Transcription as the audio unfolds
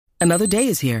Another day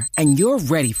is here, and you're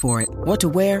ready for it. What to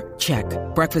wear? Check.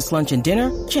 Breakfast, lunch, and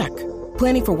dinner? Check.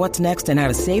 Planning for what's next and how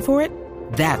to save for it?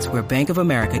 That's where Bank of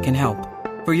America can help.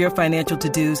 For your financial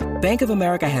to-dos, Bank of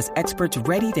America has experts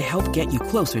ready to help get you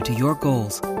closer to your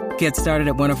goals. Get started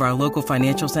at one of our local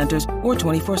financial centers or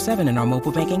 24/7 in our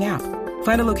mobile banking app.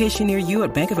 Find a location near you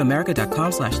at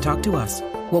bankofamerica.com/talktous.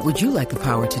 What would you like the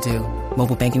power to do?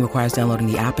 Mobile banking requires downloading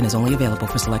the app and is only available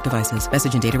for select devices.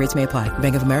 Message and data rates may apply.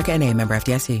 Bank of America N.A., member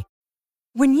FDIC.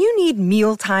 When you need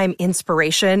mealtime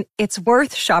inspiration, it's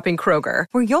worth shopping Kroger,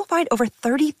 where you'll find over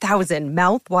 30,000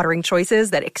 mouth-watering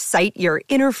choices that excite your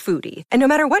inner foodie. And no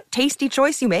matter what tasty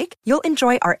choice you make, you'll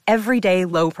enjoy our everyday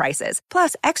low prices,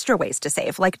 plus extra ways to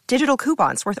save, like digital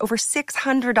coupons worth over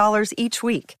 $600 each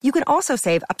week. You can also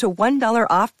save up to $1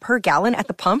 off per gallon at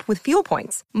the pump with fuel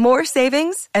points. More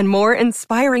savings and more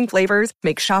inspiring flavors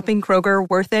make shopping Kroger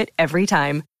worth it every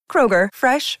time. Kroger,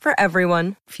 fresh for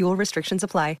everyone. Fuel restrictions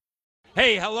apply.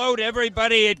 Hey, hello to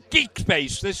everybody at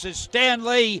GeekSpace. This is Stan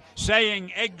Lee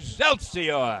saying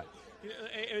Excelsior.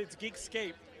 It's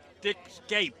Geekscape.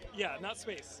 Dickscape. Yeah, not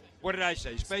space. What did I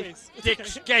say? Space? Space.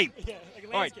 Dickscape. Yeah, like a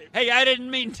All right. landscape. Hey, I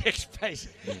didn't mean Dickspace.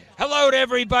 Hello to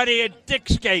everybody at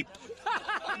Dickscape.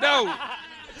 No,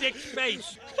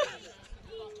 Dickspace.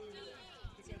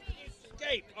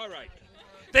 Scape. All right.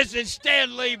 This is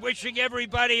Stan Lee wishing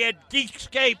everybody at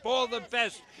Geekscape all the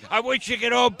best. I wish you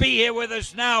could all be here with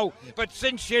us now, but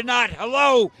since you're not,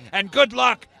 hello and good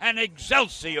luck and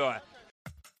Excelsior.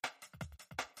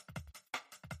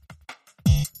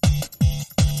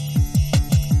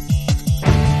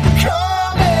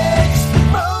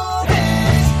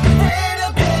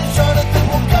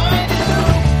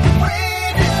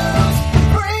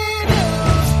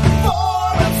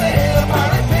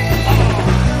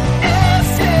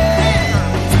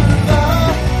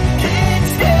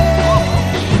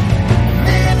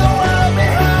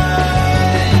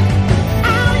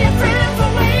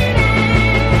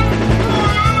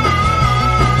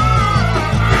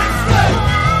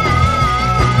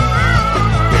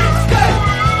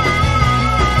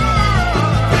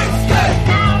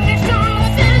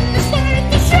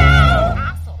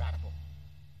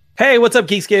 Hey, what's up,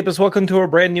 Geekscapists? Welcome to a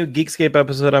brand new Geekscape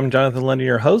episode. I'm Jonathan London,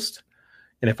 your host.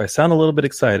 And if I sound a little bit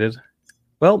excited,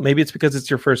 well, maybe it's because it's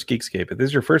your first Geekscape. If this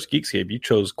is your first Geekscape, you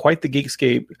chose quite the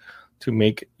Geekscape to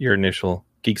make your initial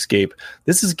Geekscape.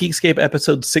 This is Geekscape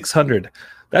episode 600.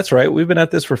 That's right. We've been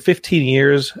at this for 15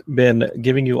 years, been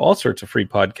giving you all sorts of free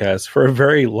podcasts for a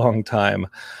very long time.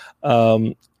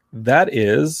 That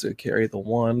is, carry the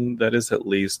one, that is at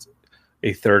least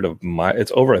it's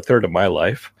over a third of my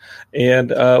life.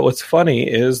 And what's funny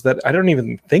is that I don't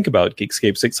even think about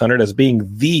Geekscape 600 as being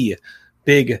the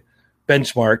big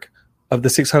benchmark of the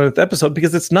 600th episode,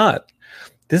 because it's not.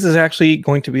 This is actually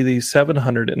going to be the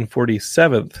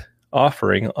 747th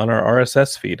offering on our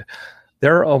RSS feed.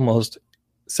 There are almost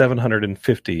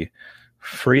 750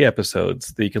 free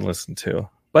episodes that you can listen to.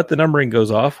 But the numbering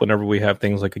goes off whenever we have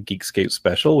things like a Geekscape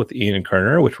special with Ian and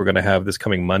Kerner, which we're going to have this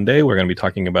coming Monday. We're going to be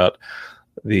talking about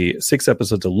the 6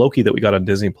 episodes of Loki that we got on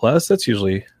Disney Plus. That's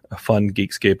usually a fun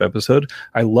Geekscape episode.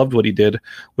 I loved what he did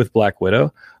with Black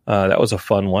Widow. That was a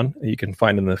fun one. You can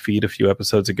find in the feed a few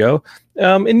episodes ago.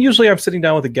 And usually I'm sitting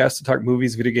down with a guest to talk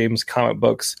movies, video games, comic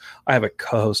books. I have a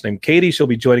co-host named Katie. She'll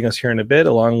be joining us here in a bit,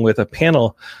 along with a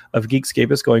panel of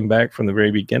Geekscapists going back from the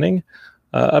very beginning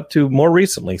up to more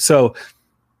recently. So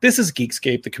this is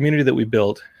Geekscape, the community that we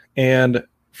built. And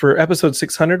for episode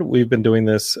 600, we've been doing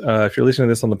this. If you're listening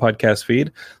to this on the podcast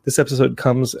feed, this episode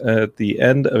comes at the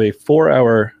end of a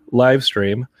 4-hour live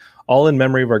stream, all in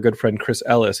memory of our good friend Chris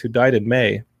Ellis, who died in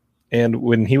May. And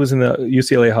when he was in the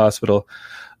UCLA hospital,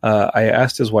 I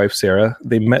asked his wife, Sarah,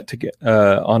 they met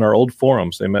on our old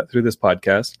forums. They met through this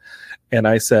podcast. And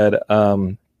I said,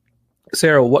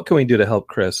 Sarah, what can we do to help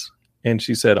Chris? And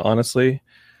she said, honestly,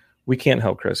 we can't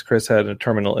help Chris. Chris had a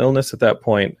terminal illness at that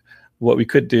point. What we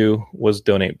could do was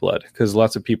donate blood, because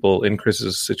lots of people in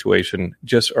Chris's situation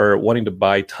just are wanting to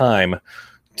buy time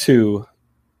to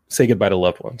say goodbye to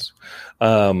loved ones.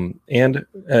 And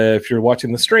if you're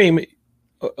watching the stream,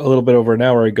 a little bit over an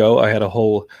hour ago, I had a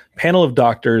whole panel of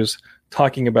doctors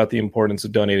talking about the importance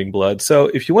of donating blood. So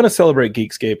if you want to celebrate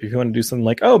Geekscape, if you want to do something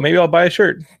like, oh, maybe I'll buy a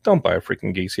shirt, don't buy a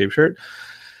freaking Geekscape shirt.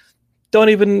 Don't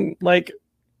even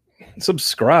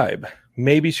subscribe.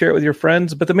 Maybe share it with your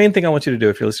friends. But the main thing I want you to do,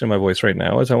 if you're listening to my voice right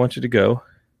now, is I want you to go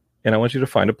and I want you to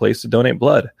find a place to donate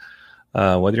blood.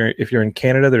 If you're in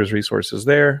Canada, there's resources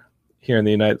there. Here in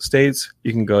the United States,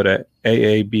 you can go to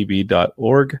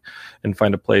aabb.org and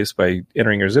find a place by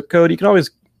entering your zip code. You can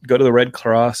always go to the Red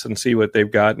Cross and see what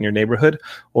they've got in your neighborhood,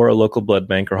 or a local blood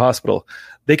bank or hospital.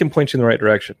 They can point you in the right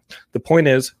direction. The point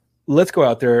is, let's go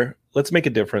out there. Let's make a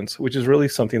difference, which is really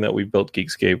something that we built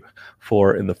Geekscape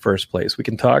for in the first place. We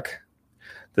can talk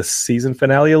the season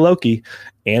finale of Loki,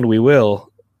 and we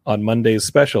will on Monday's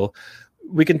special.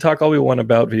 We can talk all we want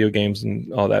about video games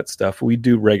and all that stuff. We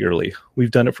do regularly.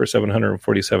 We've done it for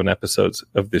 747 episodes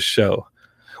of this show.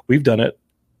 We've done it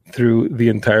through the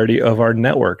entirety of our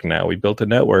network now. We built a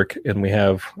network, and we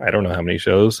have, I don't know how many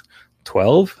shows,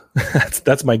 12?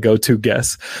 That's my go-to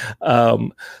guess.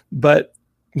 But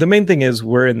the main thing is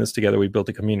we're in this together. We built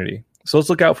a community. So let's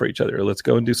look out for each other. Let's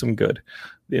go and do some good.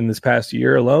 In this past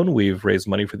year alone, we've raised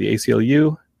money for the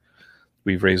ACLU.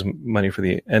 We've raised money for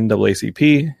the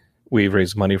NAACP. We've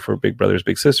raised money for Big Brothers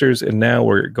Big Sisters. And now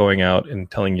we're going out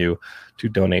and telling you to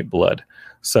donate blood.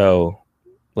 So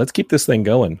let's keep this thing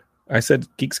going. I said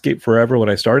Geekscape forever when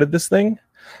I started this thing,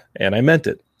 and I meant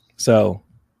it. So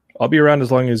I'll be around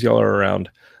as long as y'all are around.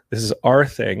 This is our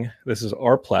thing. This is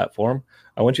our platform.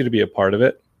 I want you to be a part of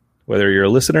it, whether you're a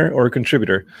listener or a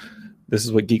contributor. This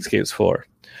is what Geekscape's for.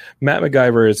 Matt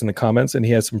MacGyver is in the comments, and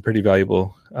he has some pretty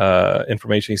valuable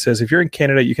information. He says, if you're in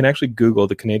Canada, you can actually Google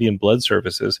the Canadian Blood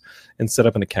Services and set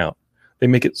up an account. They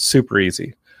make it super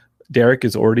easy. Derek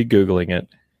is already Googling it.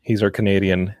 He's our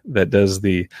Canadian that does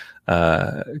the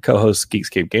co-host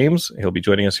Geekscape Games. He'll be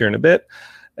joining us here in a bit.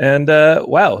 And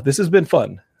wow, this has been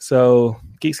fun. So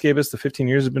Geekscape, the 15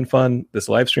 years has been fun. This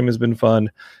live stream has been fun.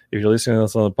 If you're listening to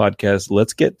us on the podcast,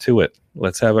 let's get to it.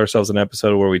 Let's have ourselves an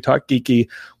episode where we talk geeky,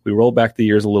 we roll back the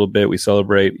years a little bit, we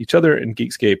celebrate each other in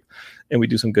Geekscape, and we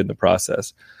do some good in the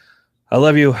process. I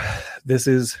love you. This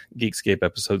is Geekscape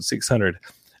episode 600.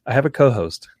 I have a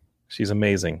co-host. She's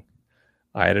amazing.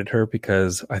 I added her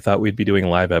because I thought we'd be doing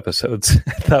live episodes.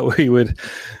 I thought we would.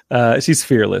 She's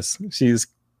fearless. She's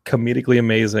comedically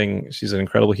amazing. She's an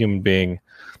incredible human being.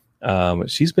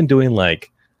 She's been doing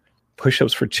like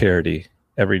push-ups for charity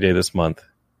every day this month.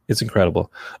 It's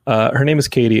incredible. Her name is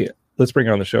Katie. Let's bring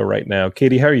her on the show right now.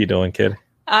 Katie, how are you doing, kid?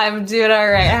 I'm doing all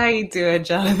right. How you doing,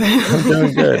 Jonathan? I'm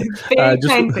doing good.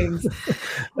 Kind things.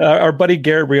 Our buddy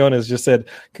Garrett Briones just said,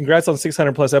 congrats on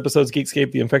 600 plus episodes.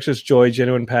 Geekscape, the infectious joy,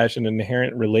 genuine passion, and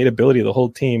inherent relatability of the whole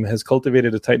team has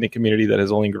cultivated a tight-knit community that has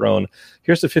only grown.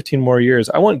 Here's to 15 more years.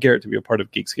 I want Garrett to be a part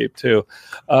of Geekscape too.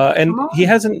 And he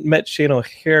hasn't met Shane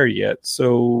O'Hare yet.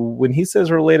 So when he says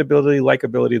relatability,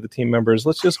 likability of the team members,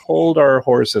 let's just hold our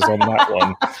horses on that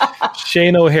one.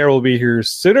 Shane O'Hare will be here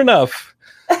soon enough.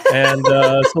 And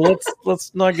so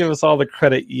let's not give us all the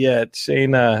credit yet.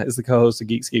 Shane is the co-host of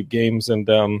Geekscape Games, and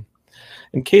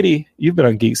Katie, you've been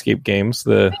on Geekscape Games.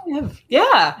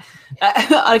 Yeah.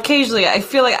 Occasionally, I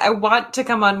feel like I want to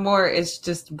come on more. It's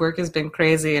just work has been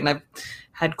crazy, and I've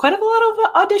had quite a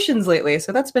lot of auditions lately,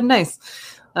 so that's been nice.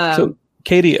 So,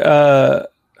 Katie,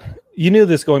 you knew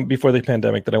this going before the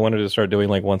pandemic that I wanted to start doing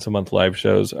like once a month live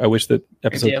shows. I wish that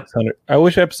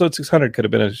episode 600 could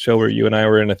have been a show where you and I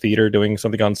were in a theater doing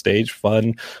something on stage,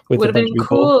 fun with would have been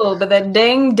cool. But that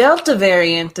dang Delta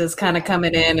variant is kind of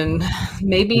coming in and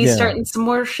maybe starting some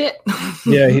more shit.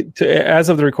 As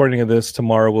of the recording of this,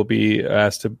 tomorrow we'll be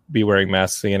asked to be wearing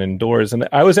masks again indoors. And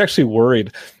I was actually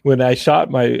worried when I shot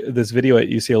this video at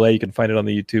UCLA. You can find it on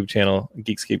the YouTube channel,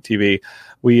 Geekscape TV.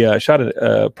 We shot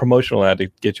a promotional ad to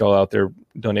get y'all out there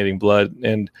donating blood,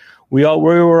 and we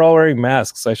were all wearing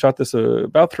masks. I shot this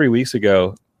about 3 weeks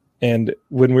ago, and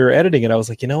when we were editing it, I was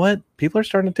like, you know what? People are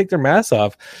starting to take their masks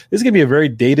off. This is going to be a very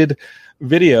dated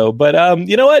video, but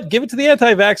you know what? Give it to the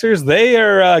anti-vaxxers. They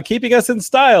are keeping us in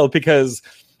style, because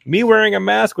me wearing a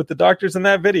mask with the doctors in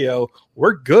that video,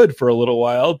 we're good for a little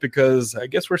while, because I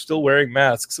guess we're still wearing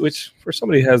masks, which for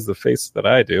somebody who has the face that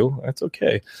I do, that's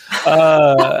okay.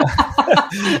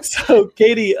 So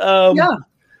Katie,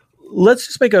 let's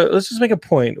just make a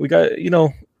point. We got, in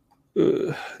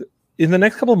the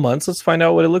next couple of months, let's find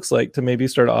out what it looks like to maybe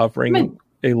start offering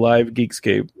a live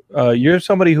Geekscape. You're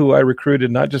somebody who I recruited,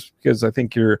 not just because I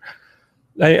think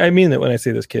I mean that when I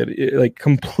say this, kid, like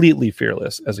completely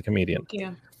fearless as a comedian.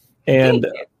 Yeah. And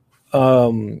I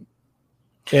love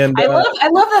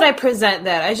that I present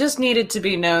that. I just needed to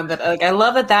be known that I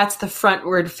love that that's the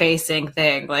frontward facing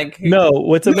thing. No,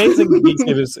 what's amazing with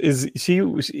Geekscape is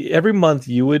she every month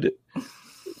you would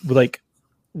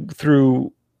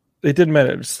through, it didn't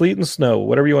matter, sleet and snow,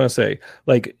 whatever you want to say,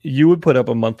 you would put up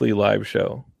a monthly live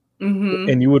show,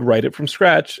 and you would write it from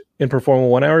scratch and perform a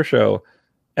 1 hour show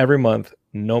every month,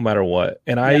 no matter what.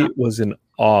 And I was in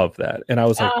awe of that. And I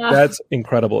was like, that's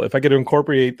incredible. If I could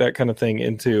incorporate that kind of thing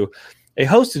into a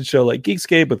hosted show like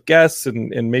Geekscape with guests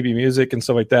and maybe music and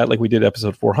stuff like that, like we did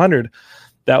episode 400,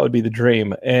 that would be the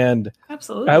dream. And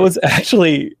absolutely, I was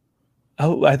actually,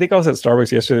 I think I was at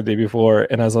Starbucks yesterday, the day before,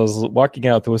 and as I was walking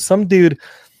out, there was some dude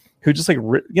who just like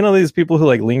these people who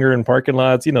like linger in parking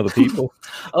lots, the people.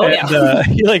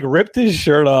 He like ripped his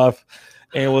shirt off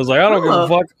and was like, I don't give a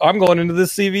fuck, I'm going into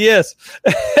this CVS.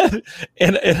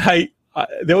 and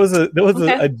there was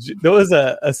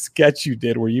a sketch you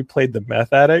did where you played the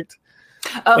meth addict.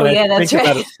 Oh yeah, that's right.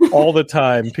 About it all the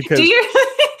time because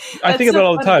I think about it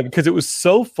all the time because it was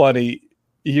so funny.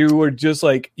 You were just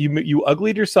like you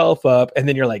uglied yourself up, and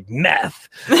then you're like meth.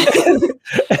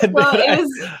 It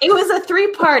was a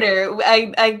 3-parter.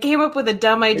 I came up with a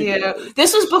dumb idea.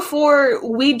 This was before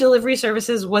weed delivery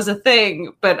services was a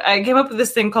thing, but I came up with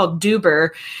this thing called Duber,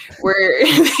 where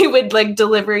they would like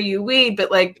deliver you weed.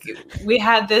 But like we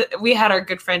had our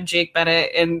good friend Jake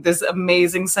Bennett in this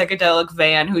amazing psychedelic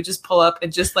van who just pull up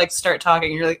and just like start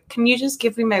talking. You're like, can you just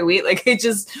give me my weed? Like I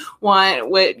just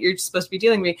want what you're supposed to be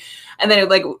dealing with me. And then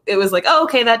it was like, oh,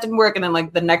 okay, that didn't work. And then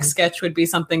like the next sketch would be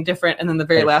something different. And then the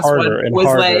very last one was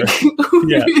like,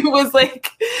 it was like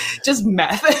just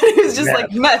meth. It was just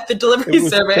like meth, the delivery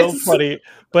service. So funny.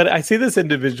 But I see this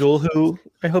individual who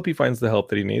I hope he finds the help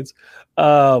that he needs.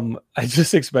 I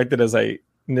just expected as I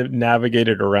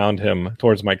navigated around him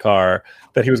towards my car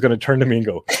that he was going to turn to me and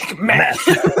go, meth.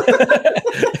 And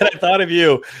I thought of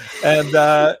you. And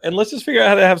let's just figure out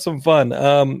how to have some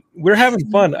fun. We're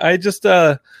having fun. I just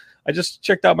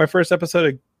checked out my first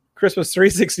episode of Christmas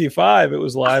 365. It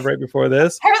was live right before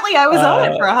this. Apparently, I was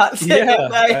on it for a hot second. Yeah,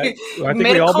 I think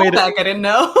made we a all made it. I didn't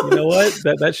know. You know what?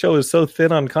 That show is so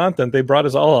thin on content. They brought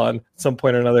us all on at some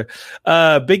point or another.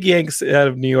 Big Yanks out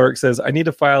of New York says, I need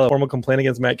to file a formal complaint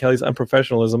against Matt Kelly's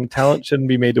unprofessionalism. Talent shouldn't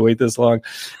be made to wait this long.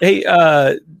 Hey,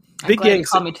 Big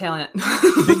Yanks, call me talent.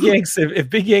 Big Yanks, if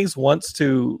Big Yanks wants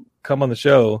to come on the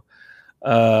show,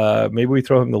 maybe we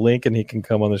throw him the link and he can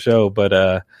come on the show.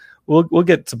 But we'll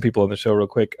get some people on the show real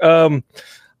quick.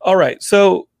 All right,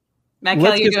 so Matt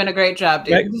Kelly, you're doing a great job,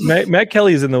 dude. Matt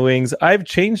Kelly's in the wings. I've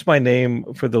changed my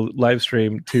name for the live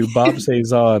stream to Bob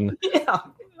Saison. Yeah.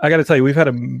 I got to tell you, we've had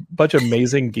a bunch of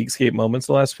amazing Geekscape moments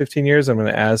the last 15 years. I'm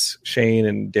going to ask Shane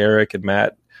and Derek and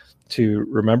Matt to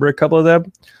remember a couple of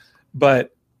them.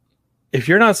 But if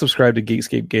you're not subscribed to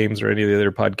Geekscape Games or any of the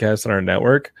other podcasts on our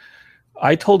network,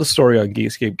 I told a story on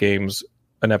Geekscape Games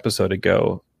an episode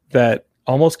ago that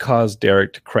almost caused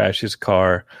Derek to crash his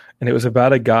car. And it was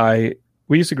about a guy.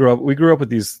 We grew up with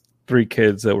these 3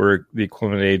 kids that were the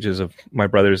equivalent ages of my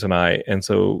brothers and I. And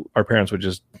so our parents would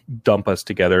just dump us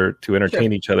together to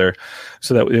entertain each other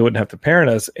so that they wouldn't have to parent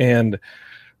us. And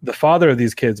the father of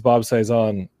these kids, Bob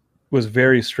Saison, was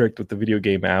very strict with the video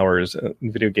game hours,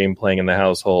 video game playing in the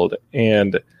household.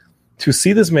 And to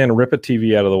see this man rip a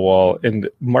TV out of the wall and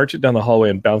march it down the hallway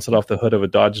and bounce it off the hood of a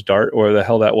Dodge Dart or the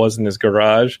hell that was in his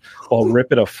garage while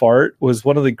ripping a fart was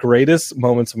one of the greatest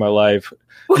moments of my life.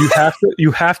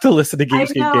 You have to listen to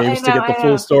Geekscape Games to get the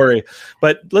full story.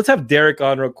 But let's have Derek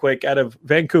on real quick out of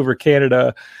Vancouver,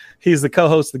 Canada. He's the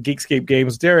co-host of the Geekscape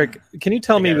Games. Derek, can you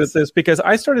tell me about this? Because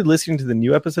I started listening to the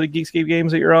new episode of Geekscape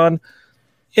Games that you're on.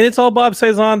 And it's all Bob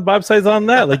Saison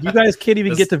that. Like, you guys can't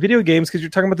even get to video games because you're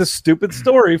talking about this stupid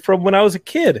story from when I was a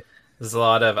kid. There's a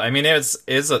lot of,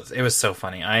 it was so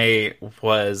funny. I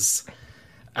wasn't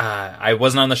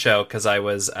on the show because I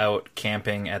was out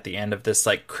camping at the end of this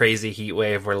like crazy heat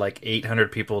wave where like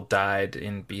 800 people died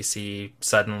in BC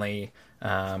suddenly,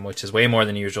 which is way more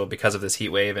than usual because of this heat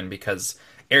wave and because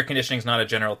air conditioning is not a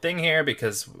general thing here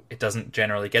because it doesn't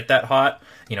generally get that hot.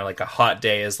 You know, like a hot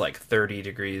day is like 30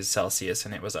 degrees Celsius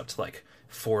and it was up to like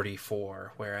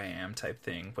 44 where I am type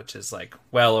thing, which is like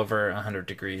well over 100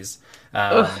 degrees.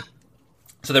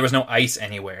 So there was no ice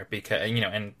anywhere because, you know,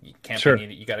 and camping,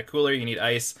 you got a cooler, you need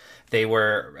ice. They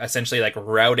were essentially like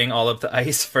routing all of the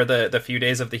ice for the few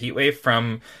days of the heat wave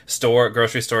from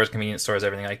grocery stores, convenience stores,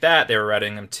 everything like that. They were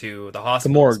routing them to the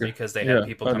hospitals because they had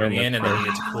people coming in and they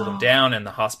needed to cool them down, and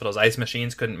the hospital's ice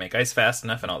machines couldn't make ice fast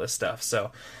enough and all this stuff.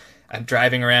 So I'm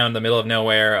driving around the middle of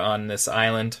nowhere on this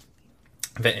island.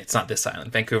 It's not this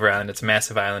island, Vancouver Island. It's a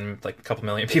massive island, like a couple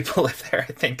million people live there,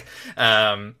 I think.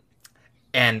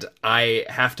 And I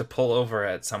have to pull over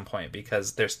at some point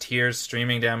because there's tears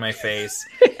streaming down my face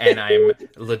and I'm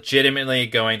legitimately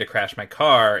going to crash my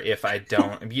car if I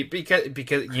don't. Because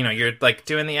you know, you're like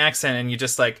doing the accent and you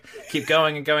just like keep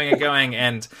going and going and going.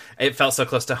 And it felt so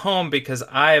close to home because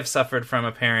I have suffered from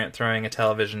a parent throwing a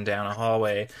television down a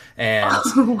hallway. And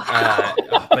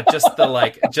but just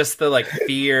the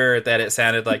fear that it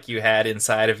sounded like you had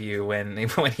inside of you when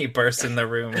he burst in the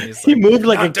room. And he's like, he moved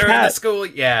like a cat. During the school,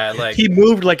 yeah, like he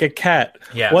moved like a cat.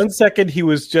 Yeah. 1 second he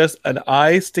was just an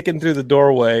eye sticking through the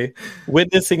doorway,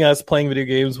 witnessing us playing video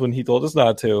games when he told us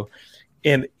not to,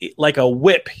 and like a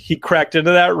whip, he cracked into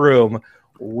that room,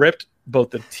 ripped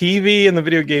both the TV and the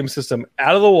video game system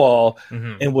out of the wall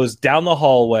and was down the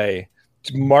hallway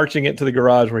marching it to the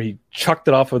garage where he chucked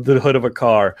it off of the hood of a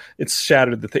car. It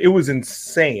shattered the thing. It was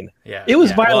insane. Yeah, it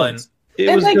was violence.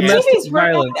 It was like TVs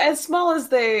weren't as small as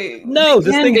they. No,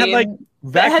 this thing had like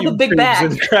vacuum had the big tubes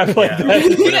bag. and crap like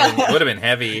that. Would have been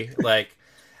heavy, like.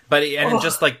 But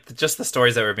just the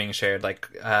stories that were being shared, like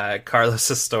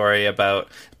Carlos's story about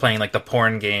playing like the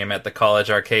porn game at the college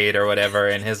arcade or whatever,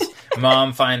 and his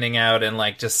mom finding out and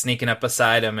like just sneaking up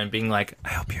beside him and being like, "I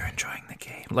hope you're enjoying the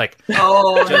game." Like,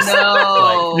 oh just,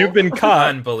 no, like, you've been caught.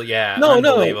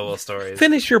 Unbelievable stories.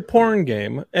 Finish your porn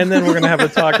game, and then we're gonna have a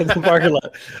talk in the parking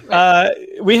lot.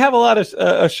 We have a lot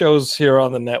of shows here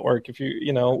on the network. If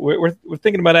we're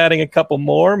thinking about adding a couple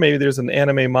more. Maybe there's an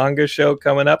anime manga show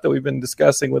coming up that we've been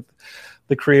discussing with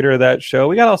the creator of that show.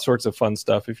 We got all sorts of fun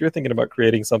stuff. If you're thinking about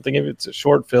creating something, if it's a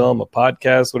short film, a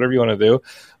podcast, whatever you want to do,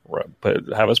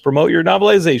 have us promote your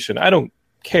novelization. I don't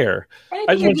care.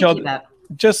 I just want y'all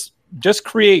just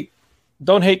create.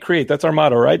 Don't hate, create. That's our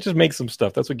motto, right? Just make some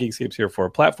stuff. That's what Geekscape's here for.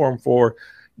 A platform for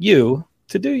you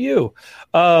to do you.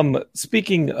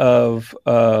 Speaking of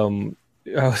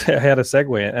I had a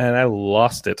segue and I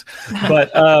lost it.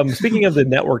 But speaking of the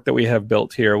network that we have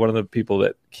built here, one of the people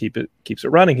that keeps it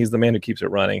running, he's the man who keeps it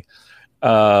running,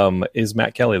 is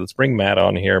Matt Kelly. Let's bring Matt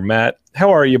on here. Matt,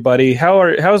 how are you, buddy?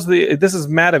 This is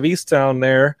Matt of Easttown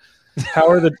there. How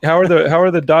are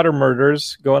the daughter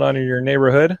murders going on in your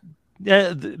neighborhood?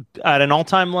 Yeah, at an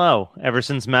all-time low ever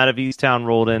since Matt of Easttown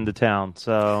rolled into town.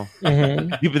 So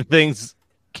keeping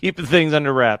things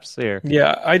under wraps here.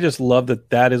 Yeah, I just love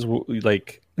that is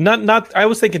like not. I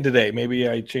was thinking today maybe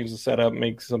I change the setup,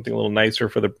 make something a little nicer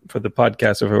for the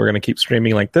podcast if we're going to keep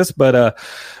streaming like this. But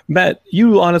Matt,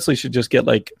 you honestly should just get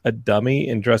like a dummy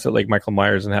and dress it like Michael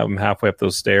Myers and have him halfway up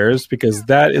those stairs, because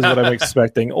that is what I'm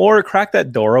expecting. Or crack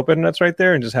that door open that's right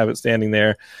there and just have it standing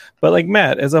there. But like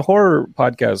Matt, as a horror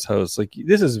podcast host, like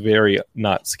this is very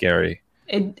not scary.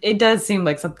 It does seem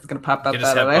like something's going to pop up. You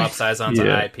just have Bob Sizon's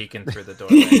eye peeking through the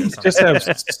doorway or something. Just have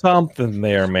something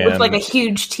there, man. With like a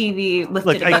huge TV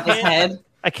lifted above his head.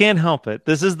 I can't help it.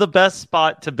 This is the best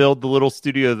spot to build the little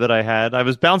studio that I had. I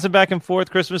was bouncing back and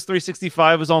forth. Christmas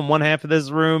 365 was on one half of this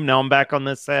room. Now I'm back on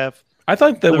this half. I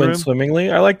thought that went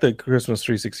swimmingly. I like the Christmas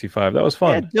 365. That was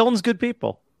fun. Yeah, Dylan's good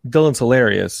people. Dylan's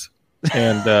hilarious.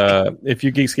 And if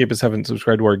you Geekscapists haven't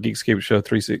subscribed to our Geekscape show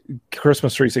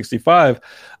Christmas 365,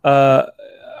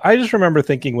 I just remember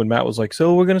thinking when Matt was like,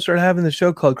 so we're going to start having the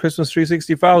show called Christmas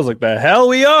 365. I was like, the hell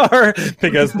we are,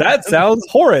 because that sounds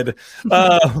horrid.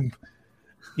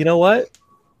 You know what?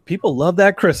 People love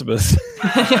that Christmas.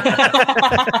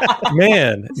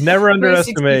 Man, never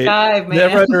underestimate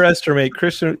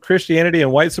Christianity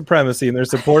and white supremacy and their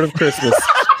support of Christmas.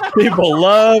 People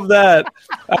love that.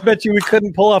 I bet you we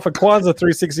couldn't pull off a Kwanzaa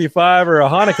 365 or a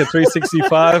Hanukkah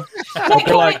 365. But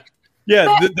they're like,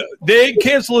 yeah, they ain't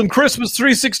canceling Christmas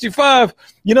 365.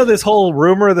 You know this whole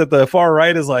rumor that the far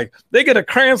right is like, they get to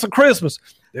cancel Christmas.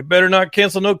 They better not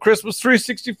cancel no Christmas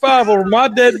 365 over my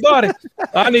dead body.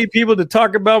 I need people to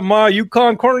talk about my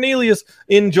Yukon Cornelius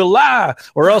in July,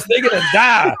 or else they're gonna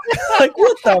die. Like,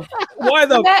 why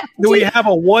do we have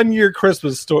a 1-year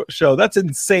Christmas show? That's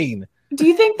insane. Do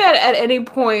you think that at any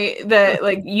point that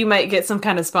like you might get some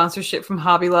kind of sponsorship from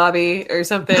Hobby Lobby or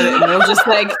something, and they'll just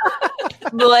like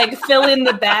fill in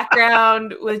the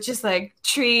background with just like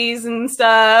trees and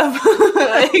stuff?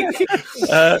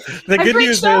 The good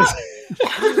news is,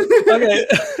 okay.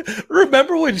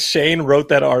 Remember when Shane wrote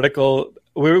that article?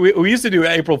 We used to do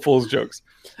April Fool's jokes.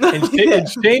 And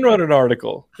Shane wrote an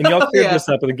article, and y'all cleared this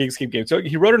up in the Geekscape game. So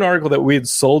he wrote an article that we had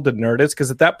sold to Nerdist, because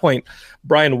at that point,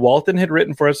 Brian Walton had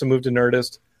written for us and moved to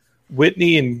Nerdist.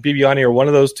 Whitney and Bibiani are one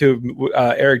of those two.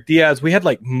 Eric Diaz. We had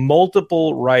like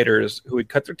multiple writers who had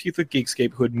cut their teeth with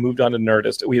Geekscape who had moved on to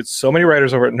Nerdist. We had so many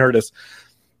writers over at Nerdist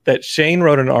that Shane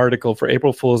wrote an article for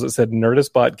April Fool's that said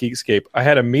Nerdist bought Geekscape. I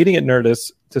had a meeting at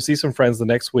Nerdist to see some friends the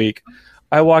next week.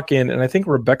 I walk in, and I think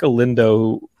Rebecca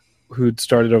Lindo, who'd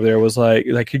started over there, was like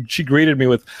she greeted me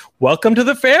with "Welcome to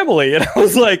the family," and I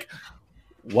was like,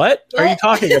 "What are you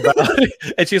talking about?"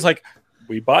 And she's like,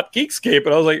 "We bought Geekscape,"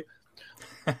 and I was like,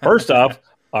 first off,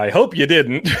 I hope you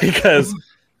didn't, because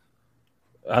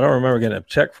I don't remember getting a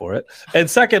check for it. And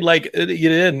second, like, you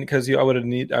didn't, because I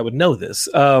would know this.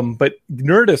 But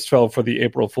Nerdist fell for the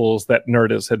April Fools that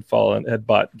Nerdist had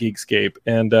bought Geekscape,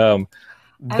 and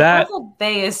that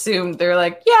they assumed. They're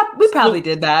like, yeah, we probably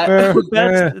did that.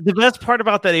 The best part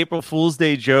about that April Fool's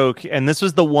Day joke, and this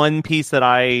was the one piece that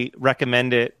I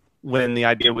recommended when the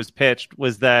idea was pitched,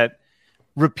 was that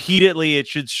repeatedly it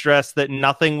should stress that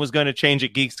nothing was going to change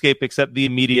at Geekscape except the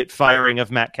immediate firing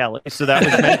of Matt Kelly. So that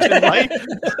was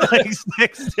mentioned like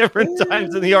 6 different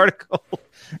times in the article.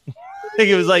 I think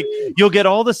it was like, you'll get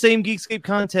all the same Geekscape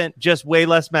content, just way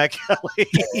less Matt Kelly.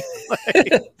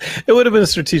 It would have been a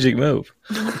strategic move.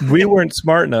 We weren't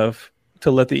smart enough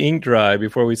to let the ink dry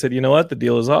before we said, you know what, the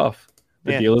deal is off.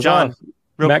 The deal is John, off.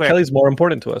 Matt quick. Kelly's more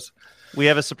important to us. We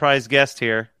have a surprise guest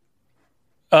here.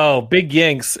 Oh, Big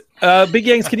Yanks. Big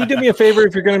Yanks, can you do me a favor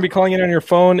if you're going to be calling in on your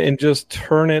phone and just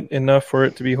turn it enough for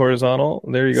it to be horizontal?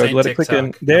 There you go. This ain't Let it click in.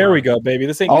 TikTok. There we go, baby.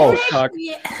 This ain't TikTok.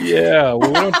 Yeah, well,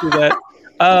 we don't do that.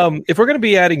 If we're going to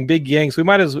be adding Big Yanks, we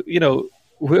might as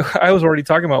I was already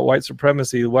talking about white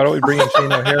supremacy. Why don't we bring in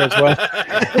Shane O'Hare as well?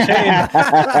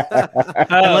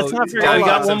 Let's not forget, we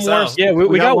got one more. Yeah,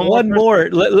 we got one more.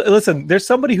 Listen, there's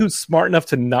somebody who's smart enough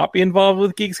to not be involved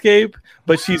with Geekscape,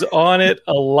 but she's on it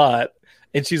a lot,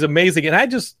 and she's amazing. And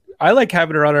I like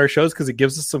having her on our shows because it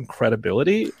gives us some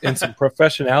credibility and some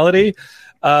professionality.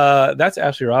 That's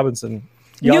Ashley Robinson.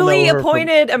 Y'all Newly know her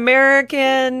appointed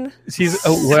American. She's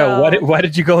why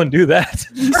did you go and do that?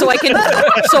 So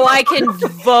I can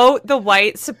vote the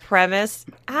white supremacist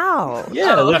out.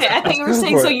 Yeah, Okay, I think you were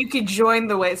saying so you could join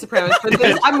the white supremacists.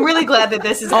 But I'm really glad that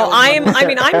this is. I'm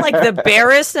like the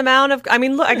barest amount of. I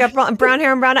mean, look, I got brown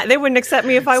hair and brown eyes. They wouldn't accept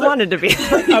me if I wanted to be.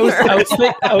 I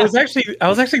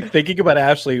was actually thinking about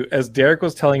Ashley as Derek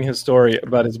was telling his story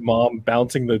about his mom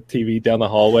bouncing the TV down the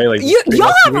hallway. Like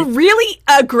y'all have really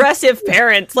aggressive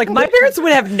parents. Like my parents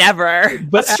would have never.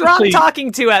 But strong Ashley,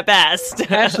 talking to at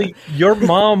best. Ashley, your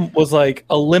mom was like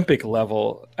Olympic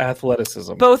level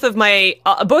athleticism. Both of my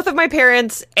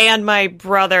parents and my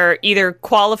brother either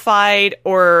qualified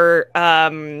or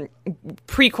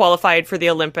pre-qualified for the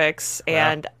Olympics,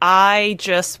 and I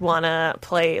just want to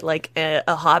play like a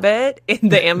Hobbit in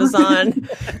the Amazon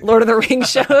Lord of the Rings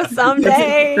show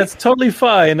someday. That's totally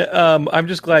fine. I'm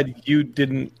just glad you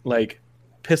didn't like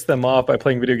piss them off by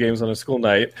playing video games on a school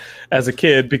night as a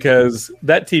kid, because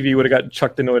that TV would have gotten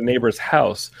chucked into a neighbor's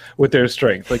house with their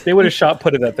strength. Like they would have shot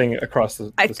putted that thing across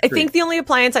the I think the only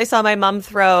appliance I saw my mom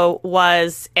throw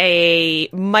was a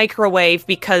microwave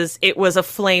because it was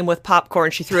aflame with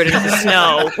popcorn. She threw it into the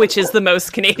snow, which is the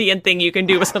most Canadian thing you can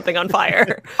do with something on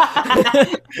fire.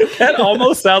 That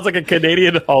almost sounds like a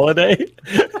Canadian holiday.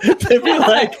 To be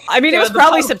like, I mean, it was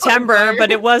probably September,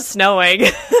 but it was snowing.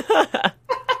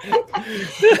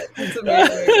 That's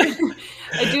amazing.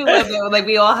 I do love that. Like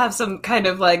we all have some kind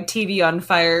of like TV on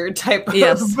fire type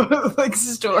of like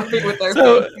story with our.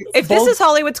 So, if this is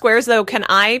Hollywood Squares, though, can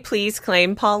I please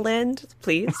claim Paul Lind,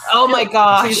 please? Oh my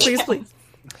gosh! Please.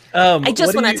 I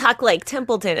just want to talk like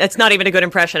Templeton. It's not even a good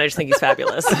impression. I just think he's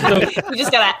fabulous. We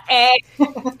just got to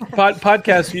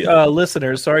podcast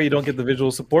listeners. Sorry you don't get the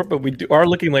visual support, but we are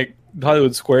looking like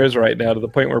Hollywood Squares right now, to the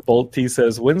point where Bolt T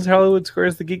says, "When's Hollywood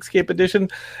Squares the Geekscape edition?"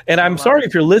 And I'm sorry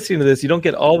if you're listening to this, you don't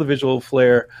get all the visual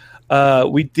flair.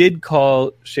 We did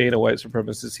call Shane a white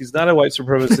supremacist. He's not a white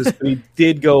supremacist, but he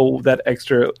did go that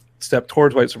extra step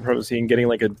towards white supremacy and getting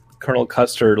like a Colonel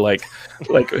Custer like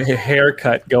a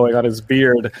haircut going on his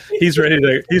beard. He's ready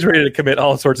to commit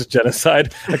all sorts of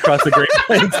genocide across the Great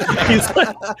Plains.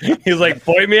 He's like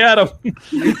point me at him.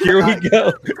 Here we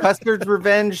go. Custer's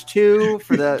Revenge 2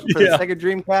 for the Sega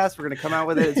Dreamcast. We're gonna come out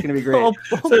with it. It's gonna be great.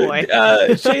 Boy.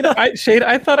 Shane,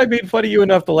 I thought I made fun of you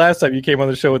enough the last time you came on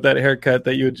the show with that haircut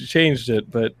that you had changed it,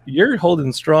 but you're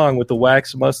holding strong with the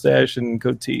waxed mustache and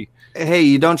goatee. Hey,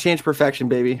 you don't change perfection,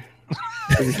 baby.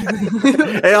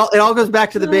 it all goes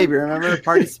back to the baby. Remember,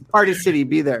 Party City,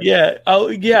 be there. Yeah. Oh,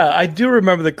 yeah. I do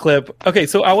remember the clip. Okay,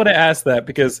 so I want to ask that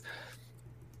because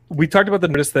we talked about the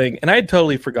Nerdist thing, and I had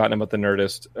totally forgotten about the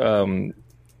Nerdist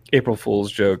April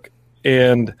Fool's joke,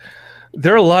 and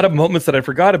there are a lot of moments that I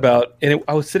forgot about. And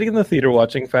I was sitting in the theater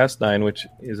watching Fast 9, which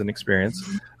is an experience,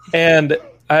 and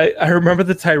I remember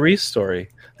the Tyrese story.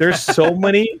 There's so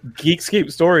many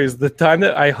Geekscape stories. The time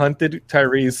that I hunted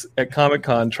Tyrese at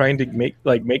Comic-Con trying to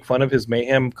make fun of his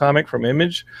Mayhem comic from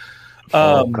Image.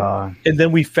 God. And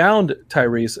then we found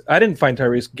Tyrese. I didn't find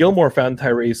Tyrese. Gilmore found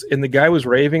Tyrese, and the guy was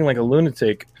raving like a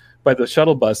lunatic by the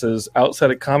shuttle buses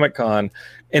outside of Comic-Con.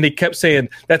 And he kept saying,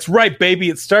 "That's right, baby.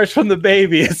 It starts from the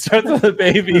baby. It starts from the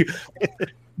baby."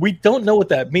 We don't know what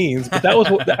that means, but that was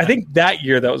I think that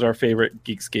year that was our favorite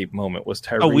Geekscape moment was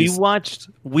Tyrese. Oh,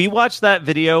 we watched that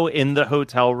video in the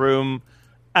hotel room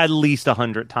at least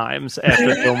 100 times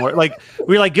after Gilmore. Like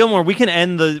we were like, Gilmore, we can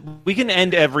end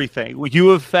everything. You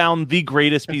have found the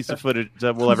greatest piece of footage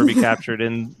that will ever be captured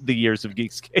in the years of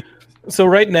Geekscape. So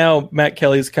right now, Matt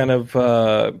Kelly's kind of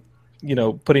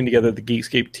putting together the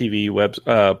Geekscape TV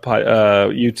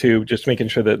YouTube, just making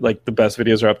sure that like the best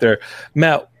videos are up there.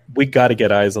 Matt, we got to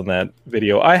get eyes on that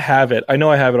video. I have it. I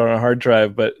know I have it on a hard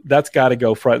drive, but that's got to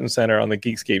go front and center on the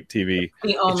Geekscape TV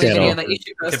The only channel. video that you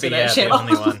should post to that the channel.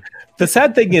 only one. The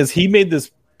sad thing is he made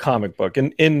this comic book,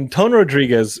 and Tone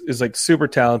Rodriguez is like super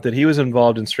talented. He was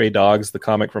involved in Stray Dogs, the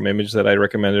comic from Image that I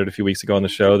recommended a few weeks ago on the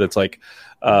show. That's like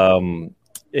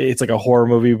it's like a horror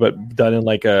movie but done in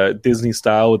like a Disney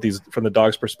style with these from the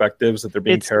dogs' perspectives that they're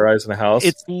being terrorized in a house.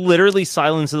 It's literally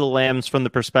Silence of the Lambs from the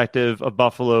perspective of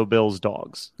Buffalo Bill's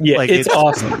dogs. Yeah, like, it's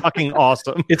awesome. Fucking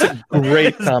awesome. It's a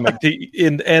great comic.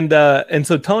 And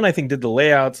so Tone, I think, did the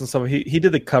layouts and stuff. He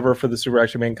did the cover for the Super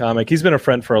Action Man comic. He's been a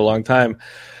friend for a long time.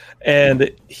 And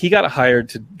he got hired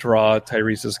to draw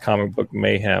Tyrese's comic book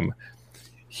Mayhem.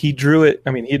 He drew it.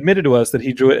 I mean, he admitted to us that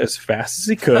he drew it as fast as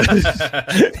he could.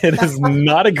 It is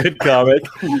not a good comic.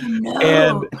 No.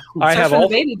 And I have Start all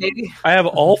from the baby, baby. I have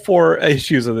all 4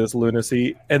 issues of this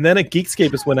lunacy. And then a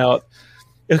Geekscapist went out.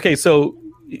 Okay, so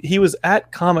he was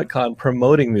at Comic-Con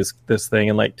promoting this thing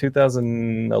in like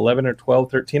 2011 or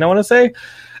 12, 13, I want to say.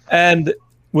 And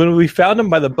when we found him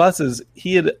by the buses,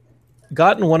 he had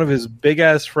gotten one of his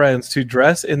big-ass friends to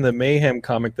dress in the Mayhem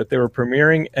comic that they were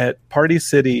premiering at Party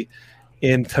City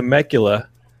in Temecula.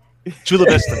 Chula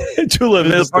Vista. Chula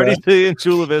Vista. Party City in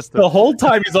Chula Vista. The whole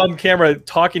time he's on camera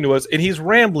talking to us, and he's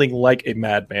rambling like a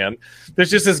madman.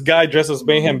 There's just this guy dressed as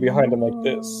Mayhem behind him like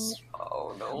this.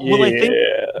 Oh, no. Yeah.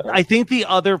 Well, I think the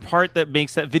other part that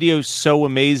makes that video so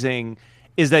amazing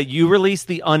is that you release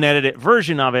the unedited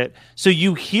version of it. So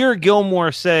you hear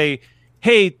Gilmore say,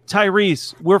 "Hey,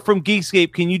 Tyrese, we're from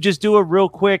Geekscape. Can you just do a real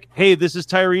quick, hey, this is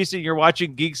Tyrese and you're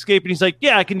watching Geekscape?" And he's like,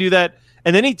 "Yeah, I can do that."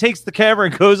 And then he takes the camera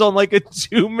and goes on like a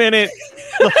 2-minute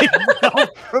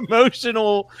like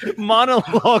promotional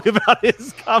monologue about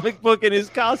his comic book and his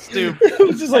costume.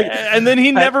 It's just like, and then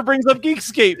he never brings up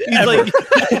Geekscape. He's like,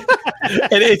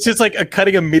 and it's just like a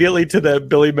cutting immediately to the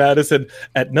Billy Madison.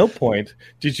 At no point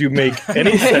did you make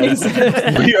any sense.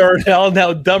 We are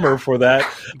now dumber for that.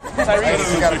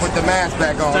 Tyrese, you got to put the mask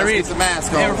back on. Tyrese, get the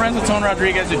mask on. Hey, we're friends with Tone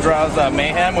Rodriguez, who draws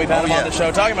Mayhem. We've had him on the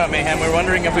show talking about Mayhem. We're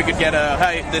wondering if we could get a,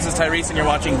 "Hi, this is Tyrese, and you're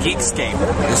watching Geekscape."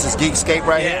 This is Geekscape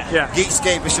right here? Yeah.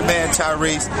 Geekscape, it's your man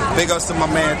Tyrese. Big ups to my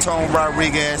man Tone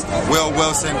Rodriguez, Will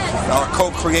Wilson, our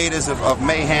co-creators of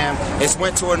Mayhem. It's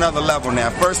went to another level now.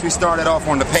 First, we started off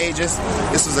on the pages.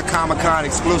 This was a Comic-Con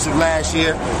exclusive last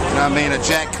year. You know what I mean? A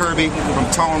Jack Kirby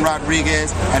from Tone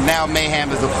Rodriguez. And now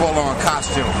Mayhem is a full-on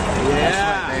costume. Yeah. That's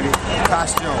right, baby.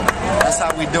 Costume. That's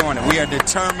how we doing it. We are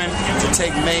determined to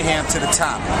take Mayhem to the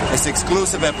top. It's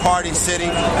exclusive at Party City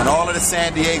and all of the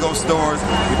San Diego stores.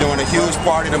 We're doing a huge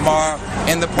party tomorrow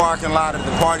in the parking lot of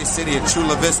the Party City at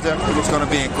Chula Vista. It's going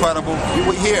to be incredible.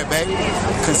 We here, baby.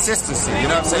 Consistency. You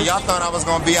know what I'm saying? Y'all thought I was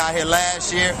going to be out here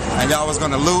last year and y'all was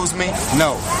going to lose me?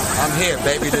 No. I'm here,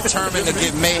 baby. Determined to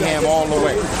get Mayhem all the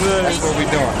way. That's what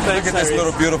we're doing. Look at this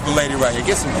little beautiful lady right here.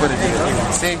 Get some footage here.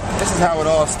 See? This is how it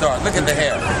all starts. Look at the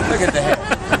hair. Look at the hair.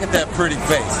 Look at that pretty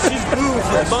face. She's moved.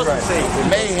 That's right.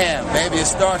 Mayhem, baby. It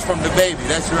starts from the baby.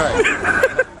 That's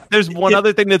right. There's one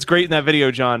other thing that's great in that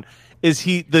video, John, is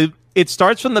it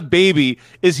starts from the baby,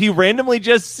 is he randomly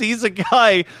just sees a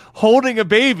guy holding a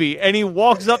baby and he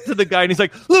walks up to the guy and he's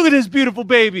like, "Look at this beautiful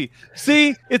baby.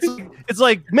 See, it's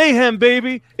like Mayhem,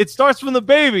 baby. It starts from the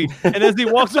baby." And as he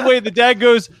walks away, the dad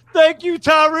goes, "Thank you,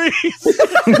 Tyrese."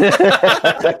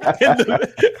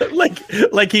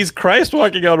 like he's Christ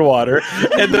walking on water.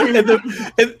 And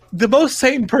the most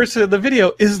sane person in the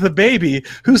video is the baby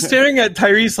who's staring at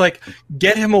Tyrese like,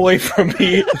 "Get him away from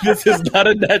me. This is not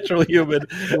a natural human."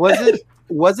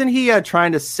 Wasn't he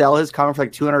trying to sell his comic for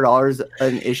like $200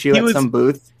 an issue at some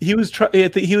booth? He was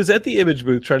at the Image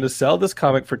booth trying to sell this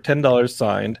comic for $10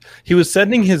 signed. He was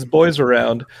sending his boys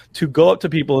around to go up to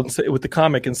people and say, with the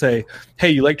comic and say, "Hey,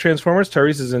 you like Transformers?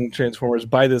 Tyrese is in Transformers.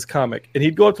 Buy this comic." And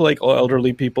he'd go up to like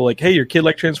elderly people like, "Hey, your kid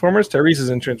like Transformers? Tyrese is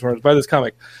in Transformers. Buy this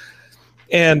comic."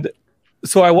 And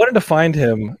so I wanted to find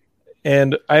him,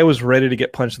 and I was ready to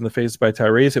get punched in the face by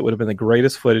Tyrese. It would have been the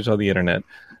greatest footage on the internet.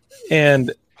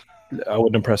 And I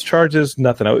wouldn't have pressed charges,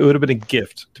 nothing. It would have been a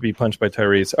gift to be punched by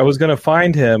Tyrese. I was going to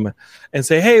find him and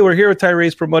say, "Hey, we're here with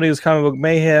Tyrese promoting his comic book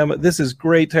Mayhem. This is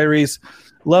great, Tyrese.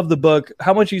 Love the book.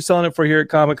 How much are you selling it for here at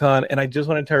Comic-Con?" And I just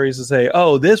wanted Tyrese to say,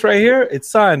 "Oh, this right here, it's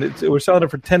signed. We're selling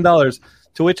it for $10.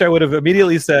 To which I would have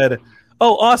immediately said,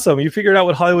 "Oh, awesome. You figured out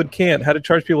what Hollywood can't, how to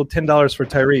charge people $10 for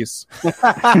Tyrese."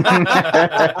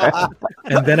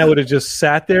 And then I would have just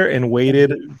sat there and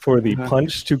waited for the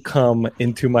punch to come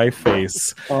into my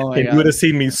face. And you would have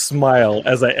seen me smile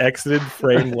as I exited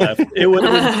frame left. It would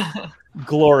have been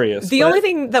glorious. The only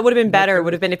thing that would have been better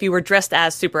would have been if you were dressed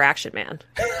as Super Action Man.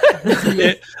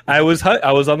 I was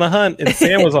on the hunt, and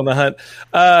Sam was on the hunt.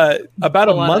 About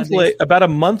a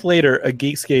month later, a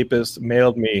Geekscapist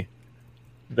mailed me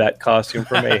that costume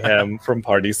for Mayhem from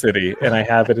Party City, and I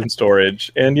have it in storage.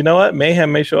 And you know what?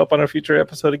 Mayhem may show up on a future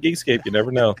episode of Geekscape. You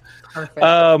never know. Perfect.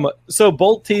 So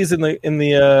Bolt T's in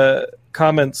the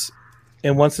comments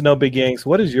and wants to know, Big Yanks,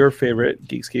 what is your favorite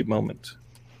Geekscape moment?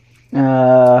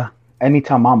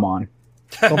 Anytime I'm on.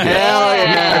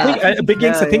 I think Big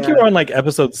Yanks, I think you were on like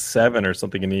episode 7 or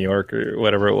something in New York or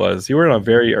whatever it was. You were on a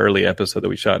very early episode that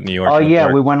we shot in New York. Oh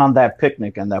yeah, we went on that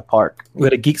picnic in that park. We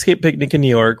had a Geekscape picnic in New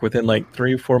York within like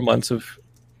 3 or 4 months of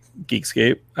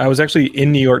Geekscape. I was actually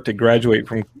in New York to graduate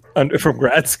from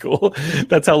grad school.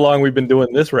 That's how long we've been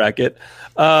doing this racket.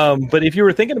 But if you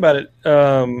were thinking about it,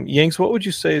 Yanks, what would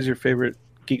you say is your favorite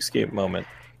Geekscape moment?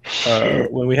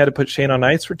 When we had to put Shane on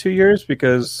ice for 2 years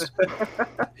because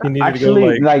he needed to go.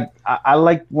 I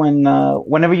like when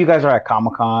whenever you guys are at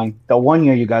Comic-Con. The one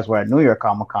year you guys were at New York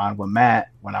Comic-Con with Matt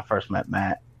when I first met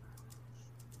Matt.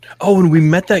 Oh, and we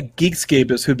met that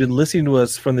Geekscapist who'd been listening to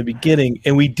us from the beginning,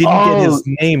 and we didn't get his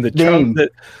name.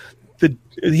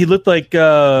 He looked like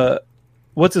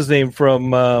what's his name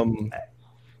from? What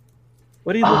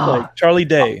do you look like? Charlie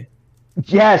Day.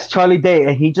 Yes, Charlie Day,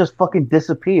 and he just fucking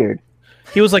disappeared.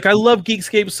 He was like, I love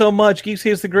Geekscape so much.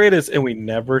 Geekscape's the greatest. And we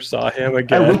never saw him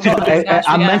again.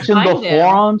 I mentioned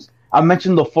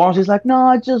the forums. He's like, no,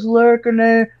 I just lurk in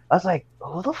there. I was like,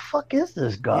 who the fuck is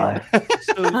this guy?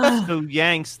 So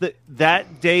Yanks,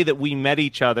 that day that we met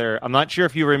each other, I'm not sure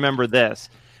if you remember this,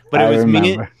 but it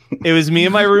was me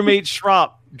and my roommate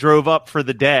Schropp drove up for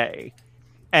the day.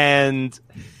 And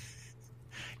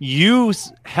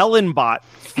Helen Bot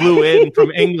flew in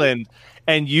from England.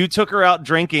 And you took her out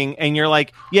drinking, and you're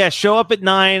like, yeah, show up at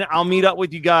 9. I'll meet up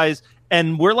with you guys.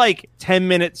 And we're like 10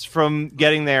 minutes from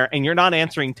getting there, and you're not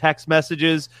answering text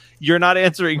messages. You're not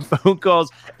answering phone calls.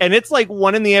 And it's like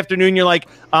 1 p.m. You're like,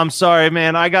 I'm sorry,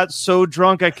 man. I got so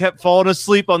drunk. I kept falling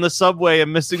asleep on the subway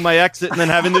and missing my exit and then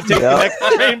having to take the next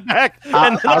train back.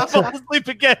 And then I fall asleep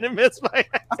again and miss my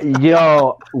exit.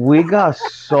 Yo, we got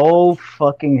so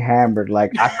fucking hammered.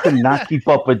 Like, I could not keep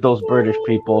up with those British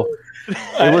people.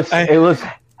 It was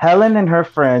Helen and her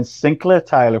friend Sinclair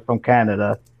Tyler from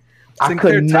Canada.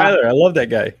 Tyler, I love that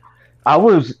guy. I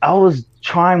was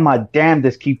trying my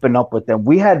damnedest keeping up with them.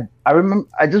 I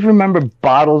just remember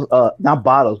bottles, not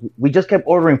bottles. We just kept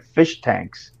ordering fish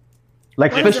tanks,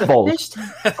 like fish bowls.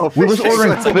 We was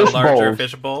ordering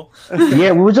fish bowls.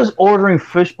 Yeah, we were just ordering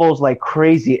fish bowls like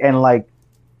crazy. And like,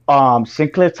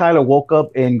 Sinclair Tyler woke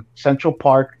up in Central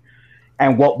Park,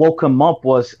 and what woke him up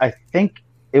was, I think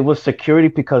it was security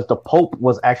because the Pope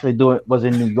was in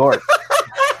New York.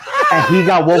 And he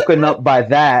got woken up by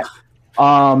that.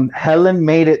 Helen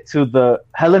made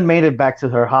it back to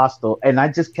her hostel, and I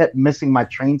just kept missing my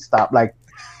train stop. Like,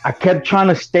 I kept trying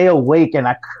to stay awake, and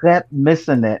I kept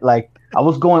missing it. Like, I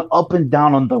was going up and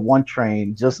down on the one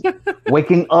train, just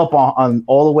waking up on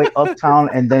all the way uptown,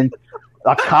 and then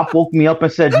a cop woke me up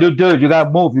and said, dude, you gotta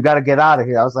move, you gotta get out of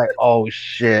here. I was like, oh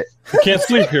shit, you can't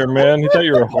sleep here, man. He thought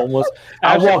you were homeless.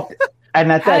 I walked,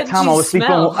 and at that time I was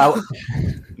sleeping.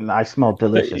 I smelled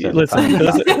delicious.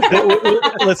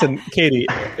 Listen, Katie,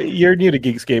 you're new to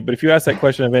Geekscape, but if you ask that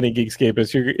question of any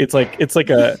Geekscapist, it's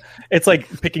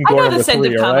like picking door number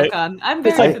 3, right? I'm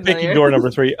it's very like picking door number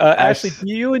 3. Ashley, do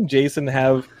you and Jason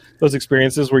have those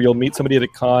experiences where you'll meet somebody at a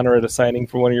con or at a signing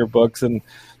for one of your books, and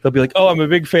they'll be like, "Oh, I'm a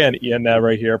big fan." Yeah, never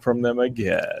hear from them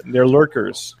again. They're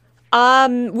lurkers.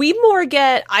 We more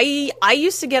get. I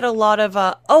used to get a lot of.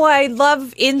 I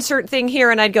love insert thing here,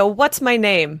 and I'd go, "What's my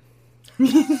name?"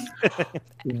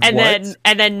 and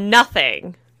then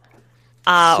nothing.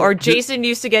 Or Jason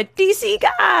used to get DC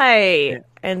guy,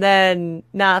 and then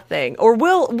nothing. Or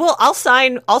I'll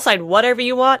sign whatever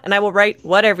you want, and I will write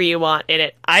whatever you want in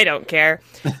it. I don't care.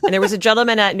 And there was a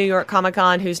gentleman at New York Comic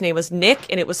Con whose name was Nick,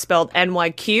 and it was spelled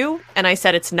NYQ, and I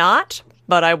said it's not,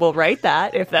 but I will write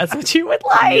that if that's what you would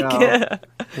like. No.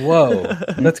 Whoa,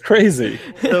 that's crazy.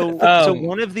 So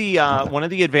one of the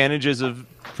advantages of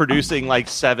producing like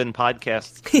 7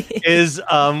 podcasts is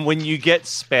when you get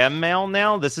spam mail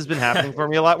now. This has been happening for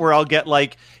me a lot, where I'll get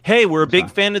like, hey, we're a big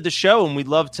fan of the show and we'd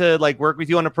love to like work with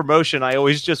you on a promotion. I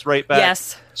always just write back.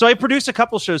 Yes. So I produce a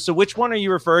couple shows. So which one are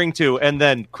you referring to? And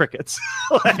then crickets.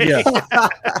 Yeah.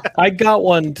 I got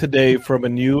one today from a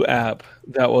new app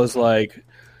that was like,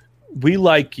 we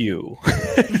like you.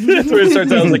 That's where it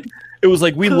starts out. It was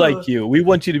like, we like you. We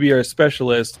want you to be our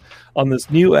specialist on this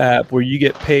new app where you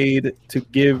get paid to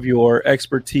give your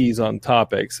expertise on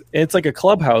topics. And it's like a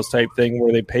Clubhouse type thing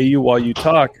where they pay you while you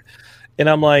talk. And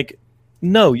I'm like,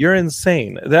 No, you're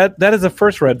insane. That is the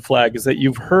first red flag, is that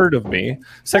you've heard of me.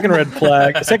 Second red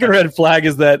flag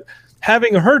is that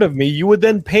having heard of me, you would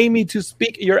then pay me to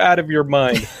speak. You're out of your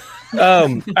mind.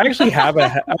 I actually have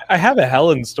a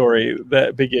Helen story,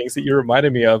 that Big Yanks, that you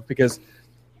reminded me of, because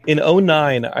in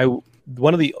 2009,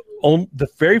 the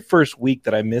very first week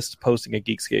that I missed posting a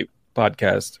Geekscape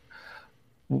podcast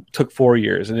took 4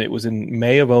 years, and it was in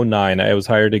May of 2009. I was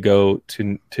hired to go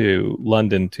to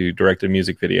London to direct a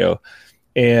music video,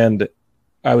 and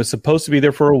I was supposed to be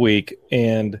there for a week,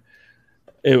 and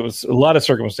it was a lot of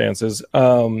circumstances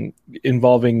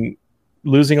involving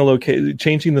losing a location,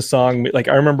 changing the song. Like,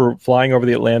 I remember flying over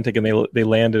the Atlantic, and they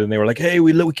landed, and they were like, "Hey,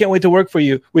 we can't wait to work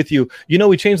with you. You know,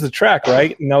 we changed the track,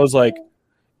 right?" And I was like,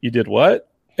 "You did what?"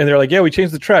 And they're like, "Yeah, we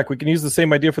changed the track. We can use the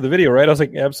same idea for the video, right?" I was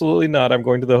like, "Absolutely not. I'm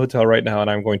going to the hotel right now, and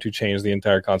I'm going to change the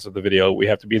entire concept of the video. We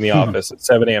have to be in the office at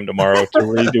 7 a.m. tomorrow to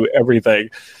redo everything."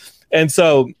 And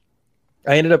so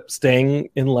I ended up staying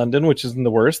in London, which isn't the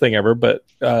worst thing ever, but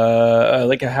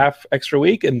like a half extra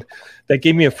week. And that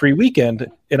gave me a free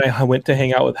weekend. And I went to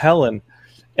hang out with Helen.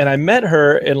 And I met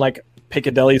her in like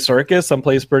Piccadilly Circus,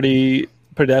 someplace pretty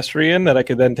pedestrian that I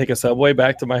could then take a subway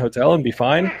back to my hotel and be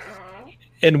fine.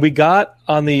 And we got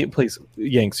on the... Please,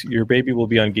 Yanks, your baby will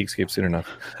be on Geekscape soon enough.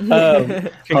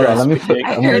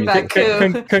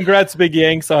 Congrats, Big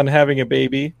Yanks, on having a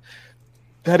baby.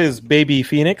 That is baby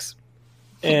Phoenix.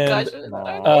 And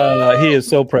he is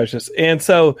so precious. And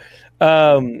so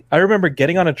I remember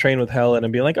getting on a train with Helen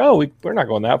and being like, "Oh, we're not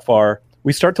going that far."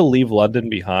 We start to leave London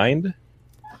behind.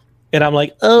 And I'm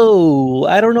like, "Oh,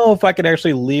 I don't know if I can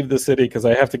actually leave the city because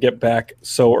I have to get back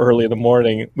so early in the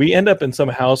morning." We end up in some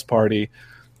house party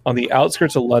on the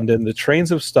outskirts of London. The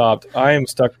trains have stopped. I am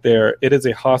stuck there. It is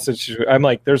a hostage. I'm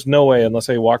like, there's no way, unless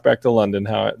I walk back to London,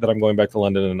 that I'm going back to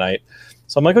London tonight.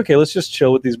 So I'm like, okay, let's just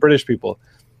chill with these British people.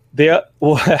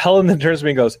 Helen then turns to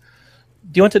me and goes,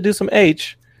 "Do you want to do some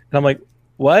H?" And I'm like,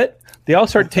 "What?" They all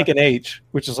start taking H,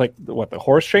 which is like the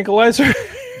horse tranquilizer.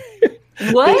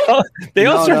 What? They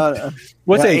all start. No.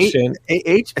 What's Yeah, H? Shane?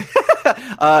 H?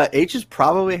 H is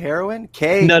probably heroin.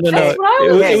 K. No.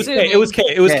 It was K. It was K.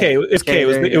 It was K. It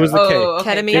was the K.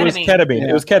 Ketamine. It was ketamine. Yeah.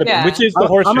 It was ketamine, Yeah. which is the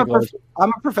horse tranquilizer.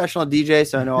 I'm a professional DJ,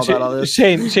 so I know all about all this.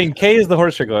 Shane, K is the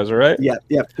horse tranquilizer, right? Yeah.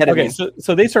 Ketamine. Okay,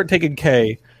 so they start taking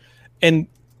K, and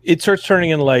it starts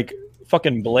turning into like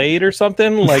fucking Blade or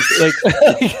something. Like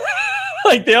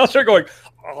like they all start going,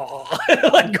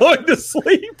 like going to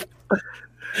sleep.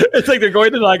 It's like they're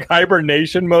going to like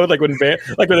hibernation mode, like when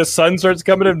the sun starts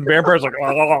coming in, and vampires like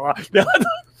they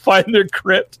find their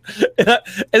crypt, and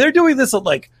they're doing this at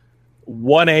like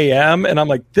 1 a.m. and I'm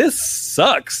like, this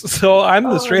sucks. So I'm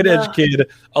the straight edge kid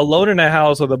alone in a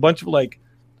house with a bunch of like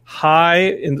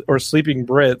high or sleeping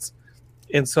Brits,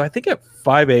 and so I think at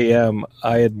 5 a.m.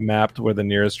 I had mapped where the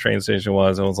nearest train station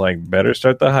was and was like, better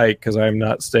start the hike because I'm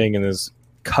not staying in this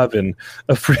coven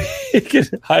of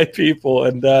freaking high people.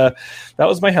 And that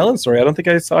was my Helen story. I don't think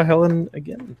I saw Helen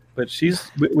again, but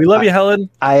we love you, Helen.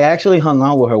 I actually hung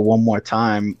out with her one more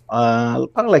time,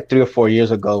 probably like 3 or 4 years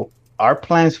ago. Our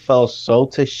plans fell so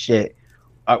to shit.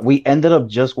 We ended up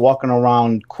just walking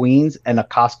around Queens and a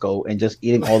Costco and just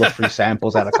eating all the free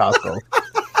samples at a Costco.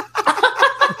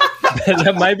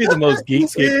 That might be the most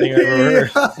Geekscape thing I've ever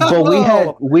heard.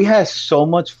 But we had so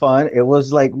much fun. It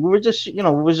was like we were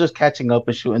just catching up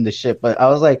and shooting the shit. But I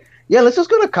was like, yeah, let's just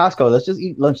go to Costco. Let's just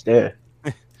eat lunch there.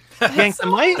 Yanks,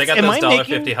 They got those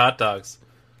 $1.50 hot dogs.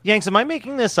 Yanks, am I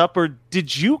making this up, or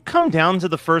did you come down to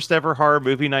the first ever horror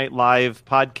movie night live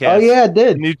podcast? Oh yeah, I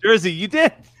did. In New Jersey, you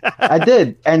did. I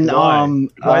did. And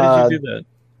why did you do that?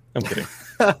 I'm kidding.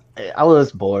 I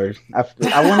was bored. I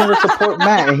wanted to support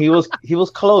Matt, and he was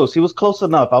close. He was close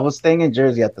enough. I was staying in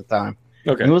Jersey at the time.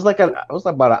 Okay, it was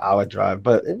about an hour drive,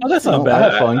 but that's not bad. I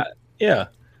had fun. Yeah.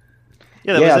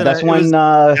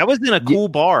 That was in a cool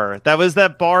bar. That was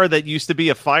that bar that used to be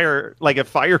a fire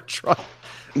truck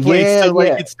place. Yeah, so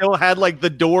it still had like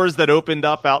the doors that opened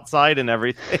up outside and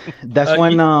everything. That's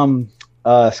when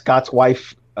Scott's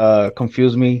wife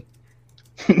confused me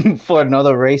for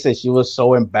another race, and she was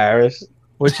so embarrassed.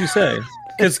 What'd you say?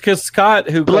 Because Scott,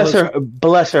 who bless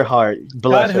her heart,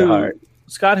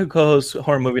 Scott, who co-hosts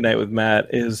Horror Movie Night with Matt,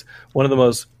 is one of the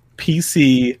most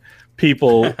PC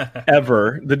people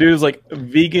ever. The dude is like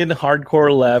vegan,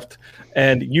 hardcore left,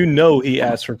 and he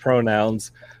asked for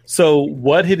pronouns. So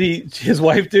what did his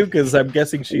wife do? Because I'm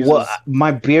guessing she's... Well,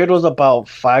 my beard was about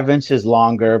 5 inches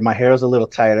longer. My hair was a little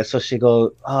tighter. So she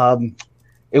goes,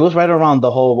 it was right around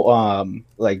the whole,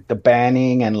 like the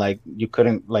banning and like you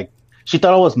couldn't like... She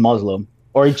thought I was Muslim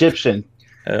or Egyptian.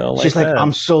 She's like,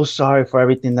 I'm so sorry for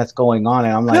everything that's going on.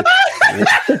 And I'm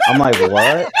like,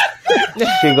 what?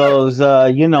 She goes,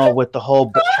 with the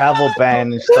whole travel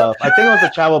ban and stuff. I think it was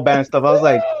the travel ban and stuff. I was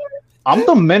like, I'm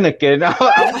Dominican.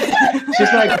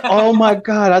 She's like, oh my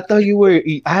God, I thought you were.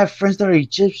 I have friends that are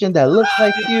Egyptian that look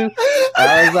like you.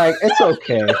 I was like, it's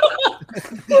okay.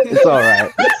 It's all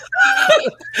right.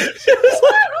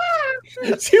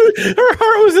 Her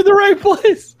heart was in the right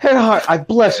place. Her heart, I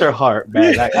bless her heart,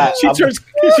 man.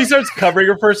 She starts covering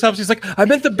her first half. She's like, I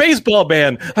meant the baseball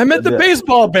ban. I meant the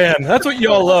baseball ban. That's what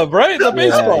y'all love, right? The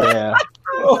baseball. Yeah.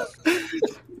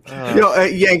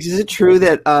 Yanks, is it true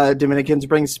that Dominicans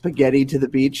bring spaghetti to the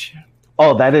beach?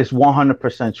 Oh, that is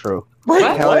 100% true.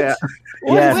 What? Hell yeah.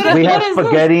 Yes, we have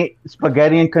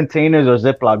spaghetti in containers or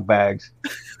Ziploc bags.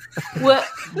 What?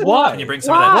 Why? Can you bring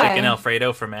some of that chicken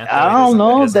Alfredo from Anthony? I don't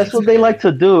know. That's what they like to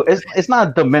do. It's not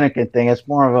a Dominican thing. It's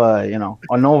more of a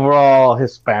an overall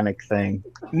Hispanic thing.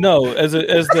 No, as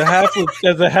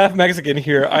a half Mexican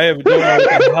here, I have no idea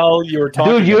what the hell you were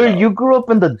talking. Dude, you grew up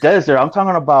in the desert. I'm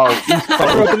talking about East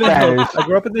Coast I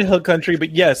grew up in the hill country,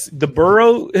 but yes, the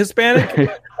borough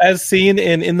Hispanic, as seen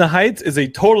in the Heights, is a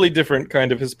totally different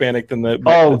kind of Hispanic than the.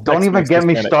 Oh, don't even get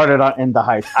me started on In the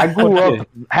Heights. I grew up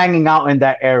hanging out in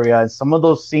that area, and some of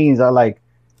those scenes are like,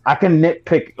 I can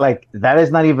nitpick. Like, that is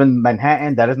not even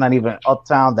Manhattan. That is not even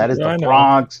Uptown. That is the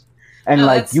Bronx. And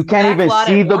you can't even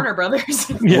see the Warner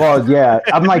Brothers. Well, yeah,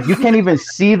 I'm like, you can't even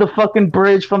see the fucking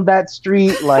bridge from that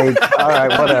street. Like, all right,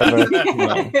 whatever.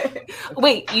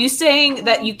 Wait, you saying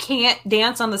that you can't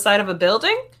dance on the side of a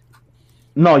building?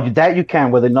 No, you can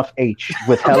with enough H.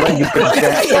 With Helen, you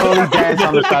can totally dance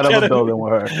on the side of a building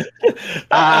with her.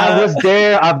 I was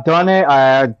there. I've done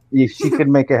it. She could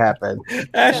make it happen.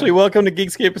 Ashley, welcome to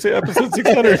Geekscape episode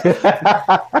 600.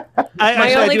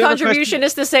 My only contribution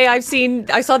is to say I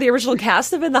saw the original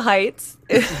cast of In the Heights.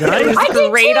 It was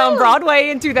great on Broadway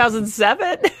in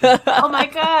 2007. Oh my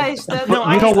gosh!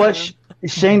 You know what,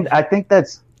 Shane? I think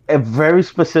that's a very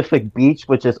specific beach,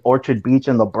 which is Orchard Beach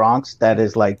in the Bronx. That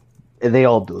is like. They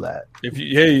all do that.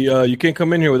 You can't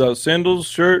come in here without sandals,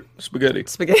 shirt, spaghetti.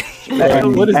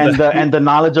 And the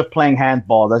knowledge of playing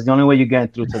handball. That's the only way you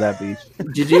get through to that beach.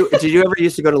 Did you ever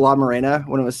used to go to La Morena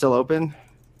when it was still open?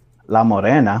 La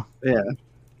Morena. Yeah.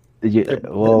 Did you?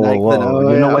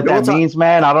 Whoa. You know what that means,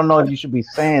 man? I don't know if you should be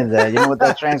saying that. You know what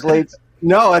that translates?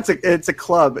 No, it's a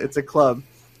club. It's a club.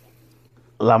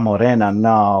 La Morena.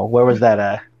 No, where was that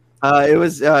at? It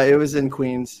was in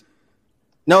Queens.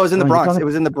 No, it was in the Bronx. It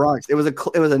was in the Bronx. It was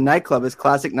a nightclub. It's a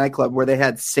classic nightclub where they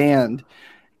had sand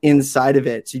inside of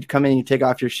it. So you'd come in, you take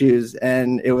off your shoes,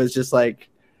 and it was just like,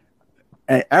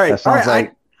 all right. That sounds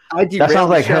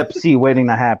like Hep C waiting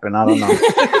to happen. I don't know.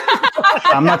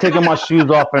 I'm not taking my shoes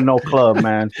off in no club,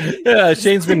 man. Yeah,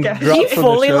 Shane's been dropped from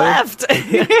fully the show. left.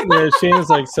 Yeah, Shane's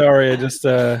like, sorry, I just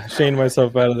Shane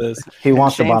myself out of this. He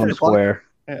wants the bottom square.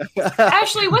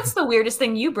 Ashley, what's the weirdest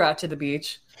thing you brought to the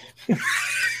beach?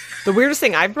 The weirdest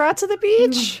thing I brought to the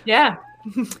beach? Yeah.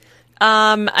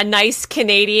 A nice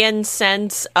Canadian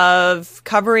sense of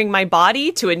covering my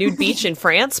body to a nude beach in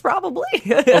France, probably.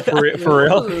 For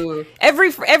real?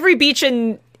 Every beach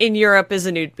in Europe is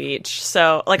a nude beach.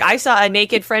 So, like, I saw a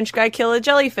naked French guy kill a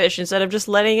jellyfish instead of just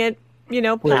letting it,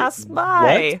 pass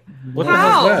by. What the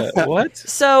hell is that? What?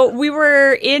 So we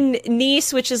were in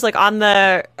Nice, which is like on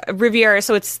the Riviera,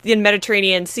 so it's the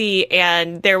Mediterranean Sea,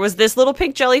 and there was this little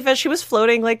pink jellyfish who was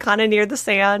floating like kind of near the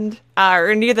sand,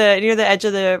 or near the edge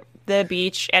of the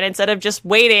beach, and instead of just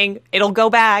waiting, it'll go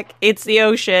back. It's the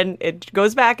ocean. It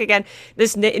goes back again.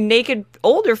 This naked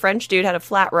older French dude had a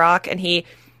flat rock, and he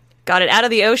got it out of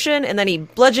the ocean, and then he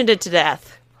bludgeoned it to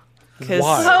death.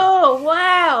 Why? Oh,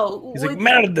 wow. He's like,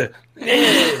 merde.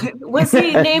 Was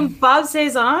he named Bob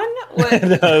Cezanne?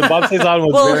 No, Bob Cezanne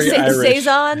was very Irish.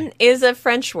 Cezanne is a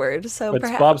French word, so but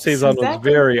perhaps. Bob Cezanne was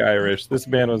very Irish. This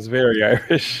man was very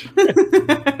Irish.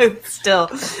 Still.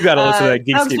 You gotta listen to that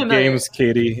Geekscape Games,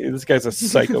 Katie. This guy's a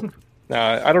psycho.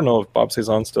 I don't know if Bob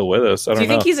Cezanne's still with us. I don't know.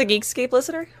 Do you think he's a Geekscape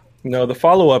listener? No, the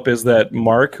follow-up is that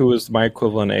Mark, who was my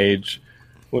equivalent age,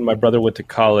 when my brother went to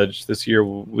college this year,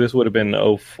 this would have been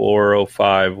 04,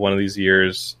 05, one of these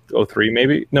years, 03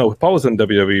 maybe? No, Paul was in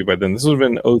WWE by then. This would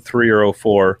have been 03 or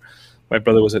 04. My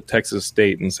brother was at Texas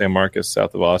State in San Marcos,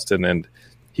 south of Austin, and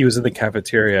he was in the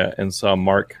cafeteria and saw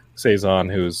Mark Cezanne,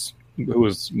 who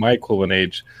was my equivalent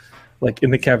age, like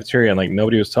in the cafeteria, and like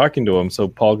nobody was talking to him. So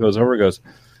Paul goes over and goes,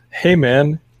 "Hey,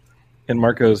 man." And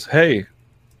Mark goes, "Hey."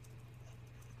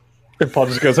 And Paul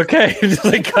just goes, okay. Just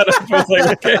like cut up. I was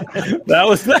like, okay, that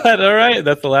was that. All right.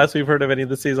 That's the last we've heard of any of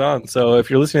the Cezannes. So if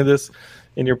you're listening to this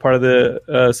and you're part of the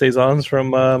Cezannes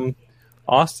from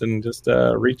Austin, just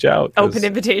reach out. Open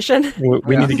invitation.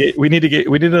 We need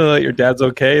to know that your dad's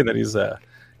okay and that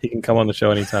he can come on the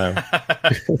show anytime.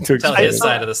 Tell his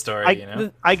side of the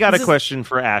story. I got a question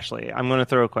for Ashley. I'm going to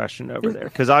throw a question over there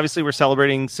because obviously we're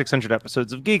celebrating 600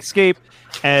 episodes of Geekscape,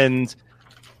 and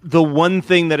the one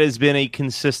thing that has been a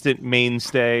consistent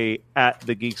mainstay at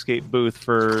the Geekscape booth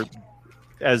for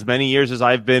as many years as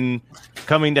I've been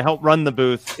coming to help run the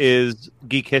booth is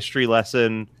Geek History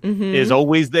Lesson is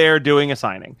always there doing a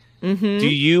signing. Do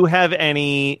you have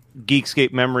any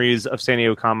Geekscape memories of San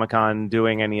Diego Comic-Con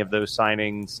doing any of those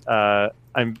signings?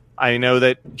 I know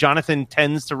that Jonathan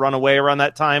tends to run away around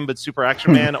that time, but Super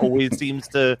Action Man always seems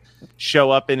to show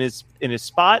up in his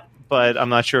spot. But I'm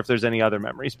not sure if there's any other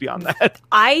memories beyond that.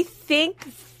 I think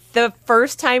the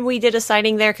first time we did a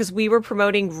signing there, because we were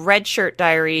promoting Red Shirt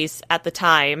Diaries at the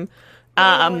time,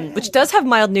 which does have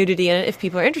mild nudity in it if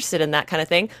people are interested in that kind of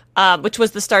thing, which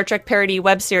was the Star Trek parody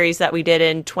web series that we did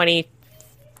in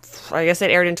I guess it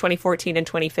aired in 2014 and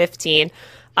 2015.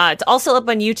 It's also up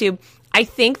on YouTube. I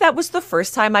think that was the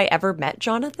first time I ever met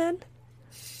Jonathan.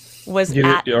 Or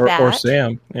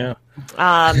Sam, yeah.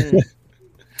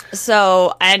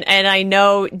 So, and I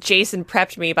know Jason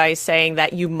prepped me by saying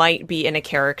that you might be in a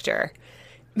character.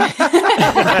 I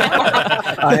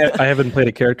haven't played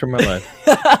a character in my life.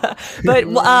 But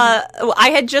I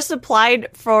had just applied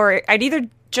for, I'd either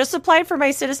just applied for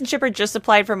my citizenship or just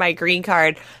applied for my green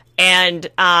card. And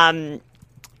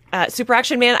Super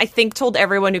Action Man, I think, told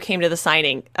everyone who came to the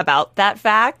signing about that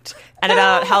fact and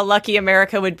about how lucky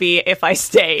America would be if I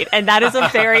stayed. And that is a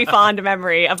very fond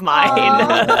memory of mine.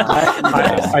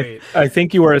 I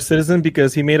think you are a citizen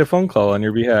because he made a phone call on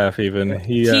your behalf, even.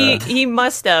 He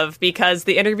must have, because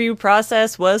the interview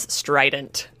process was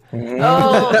strident.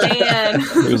 Oh, man.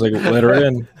 It was like, let her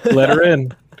in. Let her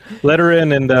in. Let her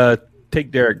in and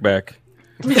take Derek back.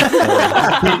 Do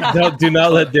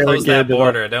not let Derek close that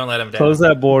border. Don't let him down. Close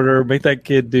that border. Make that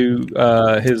kid do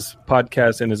his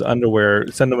podcast in his underwear.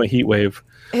 Send him a heat wave.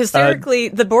 Hysterically,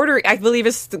 the border, I believe,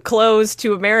 is closed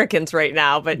to Americans right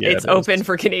now, but it's open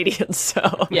for Canadians.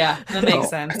 So yeah, that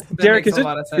makes sense. Derek, is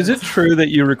it true that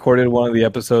you recorded one of the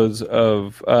episodes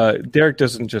of? Derek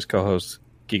doesn't just co-host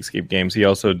Geekscape Games; he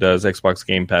also does Xbox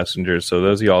Game Passengers. So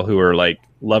those of y'all who are like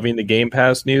loving the Game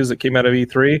Pass news that came out of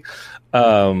E3.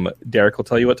 Derek will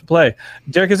tell you what to play.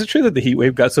 Derek, is it true that the heat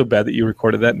wave got so bad that you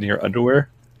recorded that in your underwear?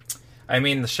 I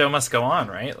mean, the show must go on,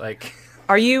 right? Like,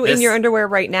 are you in your underwear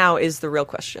right now? Is the real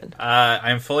question.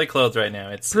 I'm fully clothed right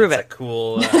now. Prove it. A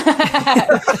cool. Don't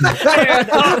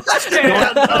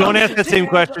ask the same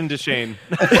question to Shane.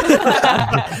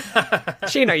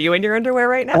 Shane, are you in your underwear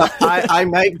right now? I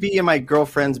might be in my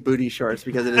girlfriend's booty shorts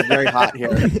because it is very hot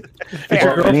here.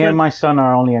 Me and my son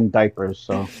are only in diapers,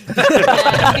 so.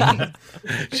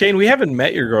 Shane, we haven't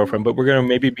met your girlfriend, but we're gonna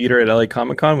maybe beat her at LA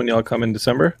Comic-Con when y'all come in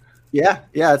December. Yeah,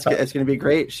 it's gonna be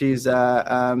great. She's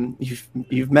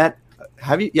you've met.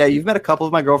 Have you? Yeah, you've met a couple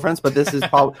of my girlfriends, but this is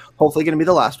hopefully going to be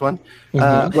the last one.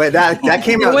 Wait, that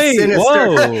came out sinister.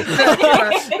 Whoa.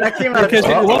 That came out.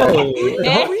 Whoa.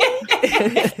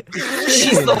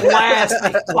 She's the last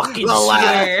fucking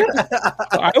cheater.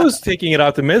 I was taking it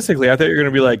optimistically. I thought you were going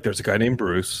to be like, "There's a guy named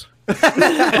Bruce."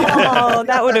 Oh,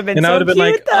 that would have been. And so I would have been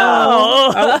cute, like,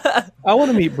 "Oh, I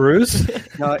want to meet Bruce."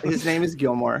 No, his name is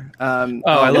Gilmore. I love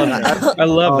that. I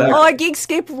love that. Oh, a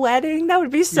Geekscape wedding. That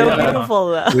would be so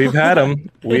beautiful. Though. We've had him.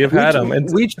 We have had him. And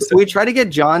we tried to get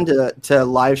John to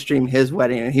live stream his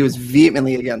wedding, and he was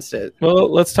vehemently against it.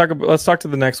 Well, let's talk to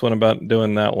the next one about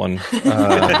doing that one.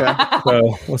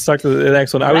 So let's talk to the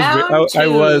next one. I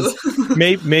was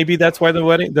maybe that's why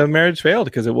the marriage failed,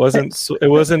 because it wasn't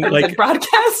like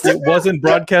broadcast. It wasn't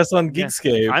broadcast on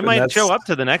Geekscape. I might show up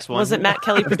to the next one. Wasn't Matt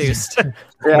Kelly produced?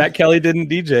 Matt Kelly didn't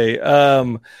DJ.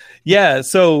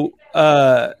 So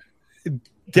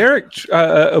Derek,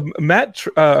 Matt.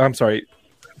 I'm sorry.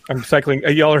 I'm cycling.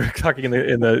 Y'all are talking in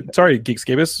the. Sorry,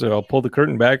 Geekscapists. So I'll pull the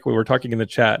curtain back. We were talking in the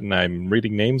chat, and I'm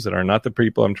reading names that are not the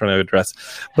people I'm trying to address.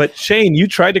 But Shane, you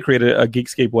tried to create a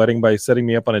Geekscape wedding by setting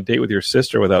me up on a date with your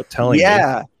sister without telling me.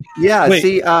 Yeah. Wait,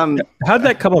 see, how'd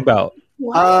that come about?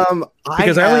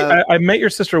 Because I met your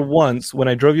sister once when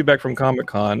I drove you back from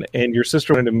Comic-Con, and your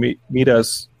sister wanted to meet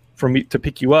us to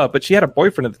pick you up, but she had a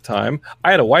boyfriend at the time.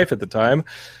 I had a wife at the time,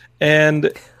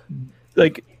 and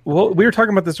like. Well, we were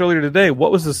talking about this earlier today.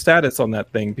 What was the status on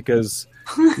that thing? Because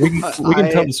we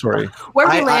can tell the story. Where'd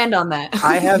we land on that?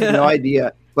 I have no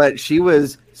idea, but she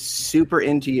was super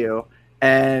into you,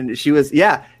 and she was and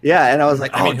I was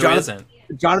like,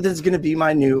 Jonathan's gonna be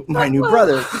my new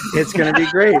brother. It's gonna be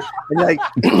great. And like,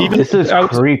 this is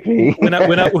creepy. When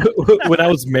I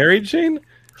was married, Shane.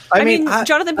 I mean,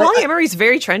 Jonathan, polyamory is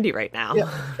very trendy right now.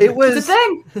 Yeah, it was the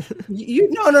thing.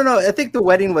 No. I think the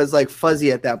wedding was like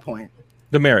fuzzy at that point.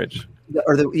 The marriage.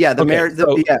 marriage.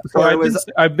 So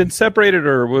I've been separated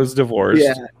or was divorced.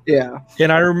 Yeah.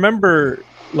 And I remember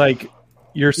like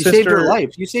your sister saved your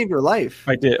life. You saved your life.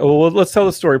 I did. Well, let's tell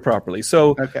the story properly.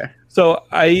 So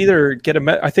I either get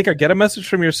I think I get a message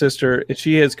from your sister, and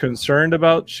she is concerned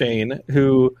about Shane,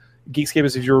 who Geekscape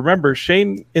is, if you remember,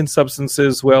 Shane in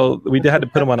substances. Well, we had to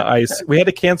put him on ice. We had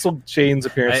to cancel Shane's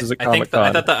appearances at Comic-Con.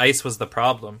 I thought the ice was the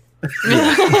problem.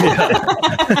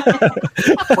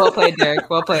 Well played, Derek.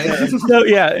 Well played. So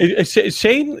yeah,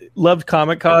 Shane loved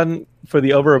Comic-Con for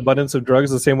the overabundance of drugs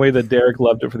the same way that Derek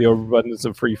loved it for the overabundance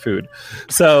of free food.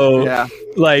 So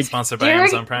like sponsored by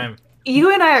Amazon Prime.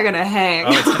 You and I are gonna hang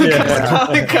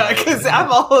because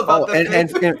I'm all about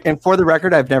and for the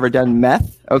record, I've never done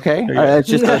meth. Okay, it's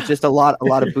just a lot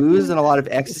of booze and a lot of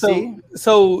ecstasy.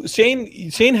 So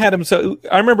Shane had him. So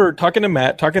I remember talking to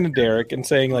Matt, talking to Derek, and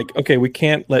saying like, okay, we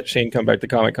can't let Shane come back to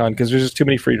Comic-Con because there's just too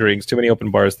many free drinks, too many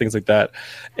open bars, things like that.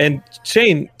 And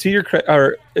Shane, to your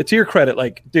credit,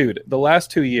 like, dude, the last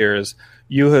 2 years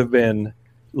you have been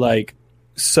like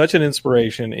such an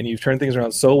inspiration, and you've turned things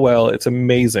around so well. It's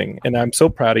amazing, and I'm so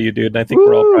proud of you, dude. And I think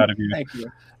we're all proud of you. Thank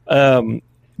you.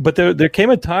 But there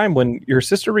came a time when your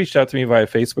sister reached out to me via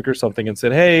Facebook or something and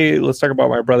said, "Hey, let's talk about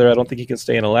my brother. I don't think he can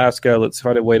stay in Alaska. Let's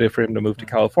find a way for him to move to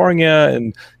California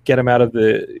and get him out of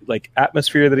the like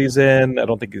atmosphere that he's in. I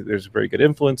don't think there's very good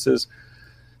influences."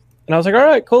 And I was like, "All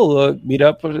right, cool. Meet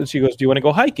up." And she goes, "Do you want to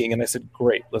go hiking?" And I said,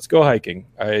 "Great, let's go hiking.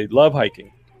 I love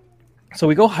hiking." So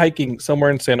we go hiking somewhere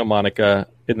in Santa Monica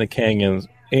in the canyons,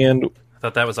 and I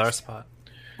thought that was our spot.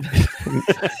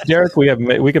 Derek,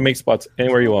 we can make spots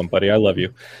anywhere you want, buddy. I love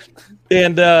you.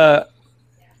 And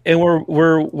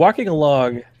we're walking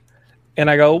along, and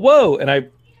I go, "Whoa!" And I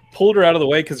pulled her out of the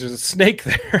way because there's a snake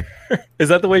there. Is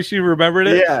that the way she remembered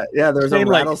it? Yeah. There was a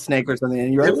rattlesnake or something,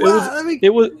 and you're like,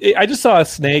 it was. I just saw a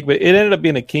snake, but it ended up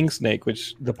being a king snake,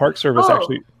 which the Park Service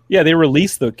actually. Yeah, they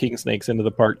release the king snakes into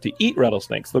the park to eat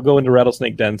rattlesnakes. They'll go into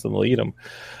rattlesnake dens and they'll eat them.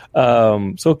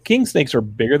 So king snakes are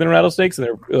bigger than rattlesnakes, and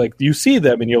they're like, you see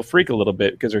them and you'll freak a little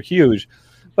bit because they're huge,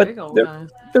 but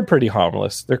they're pretty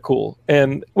harmless. They're cool,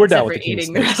 and we're down with the king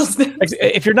snakes.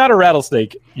 If you're not a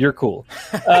rattlesnake, you're cool.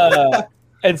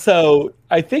 And so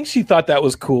I think she thought that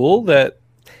was cool. That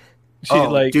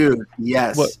she dude,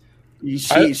 yes, what?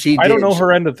 She I don't know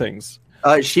her end of things.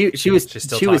 She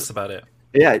still talks about it.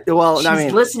 Yeah, well,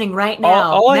 she's listening right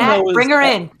now. All Matt, I know is bring her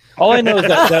in. All I know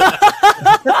is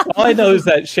all I know is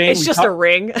that Shane. It's just a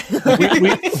ring.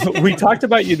 we talked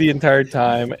about you the entire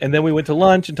time, and then we went to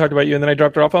lunch and talked about you, and then I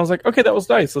dropped her off. I was like, okay, that was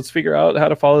nice. Let's figure out how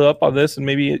to follow up on this, and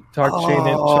maybe talk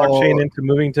Shane into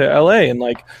moving to LA. And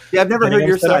like, I've never heard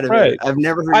your side of it. I've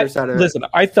never heard your side of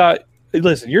it.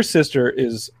 Listen, your sister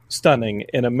is stunning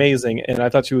and amazing, and I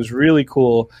thought she was really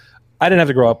cool. I didn't have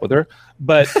to grow up with her,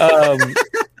 but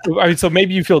I mean, so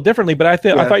maybe you feel differently. But I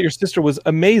thought your sister was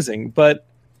amazing. But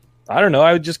I don't know.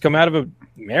 I would just come out of a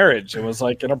marriage. It was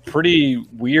like in a pretty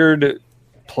weird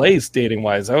place dating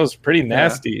wise. That was pretty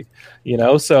nasty, you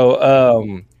know.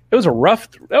 So it was a rough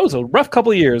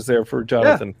couple of years there for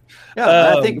Jonathan.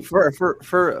 Yeah, I think for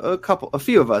a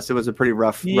few of us, it was a pretty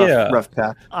rough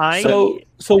path. So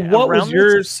what was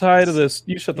your side of this?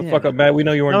 You shut the fuck up, Matt. We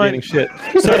know you weren't dating shit.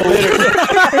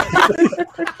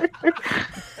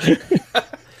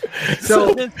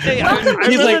 So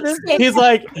he's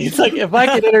like, if I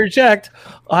could interject,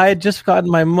 I had just gotten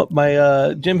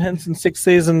my Jim Henson 6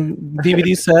 season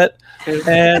DVD set,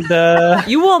 and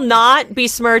you will not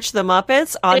besmirch the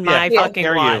Muppets on my fucking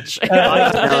watch. Over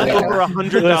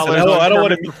 $100. I don't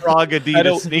want to frog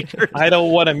Adidas sneakers. I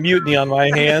don't want a mutiny on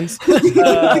my hands. This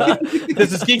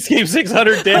is Geekscape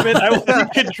 600. Damn it! I want in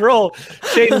control.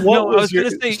 Shane,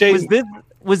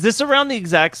 was this around the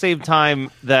exact same time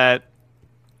that?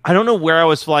 I don't know where I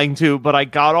was flying to, but I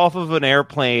got off of an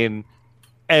airplane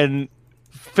and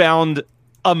found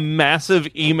a massive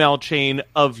email chain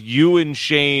of you and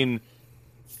Shane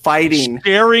fighting,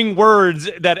 sharing words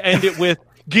that ended with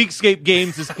Geekscape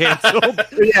Games is canceled.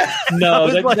 That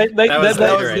was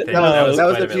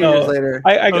a few years later.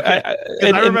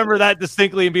 I remember that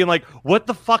distinctly and being like, "What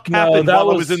the fuck happened?"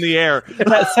 While I was in the air.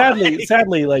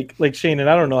 Sadly, like Shane, and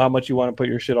I don't know how much you want to put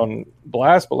your shit on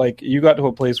blast, but like you got to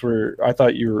a place where I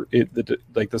thought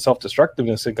the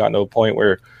self-destructiveness had gotten to a point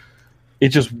where it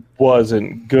just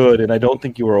wasn't good, and I don't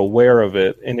think you were aware of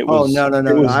it. And it was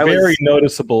It was very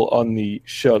noticeable on the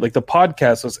show. Like the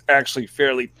podcast was actually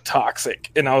fairly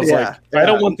toxic, and I was I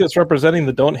don't want this representing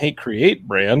the Don't Hate Create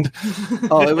brand.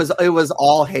 It was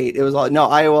all hate. It was all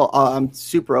I'm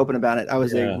super open about it. I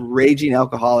was a raging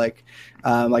alcoholic.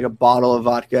 like a bottle of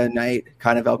vodka a night,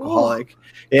 kind of alcoholic.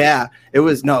 Yeah, it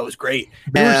was great.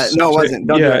 No, it wasn't.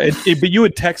 Don't do it. But you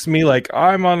would text me like,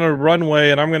 I'm on a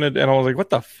runway and I was like, what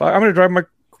the fuck? I'm gonna drive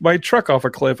my truck off a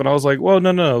cliff, and I was like, well,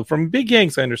 no. From Big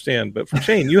Yanks, I understand, but from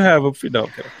Shane, you have a no.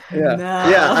 Okay.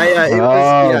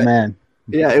 Man.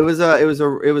 Yeah, it was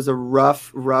a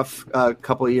rough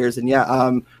couple of years, and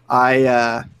I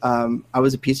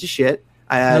was a piece of shit.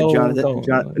 I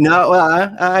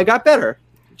got better.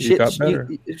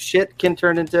 Shit can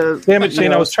turn into. Damn it,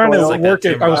 Shane! I was trying to work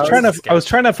it. I was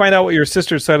trying to find out what your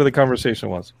sister's side of the conversation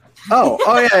was. Oh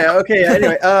yeah. Okay.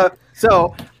 Anyway,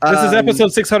 so this is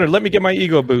episode 600. Let me get my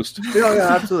ego boost. No,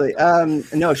 absolutely.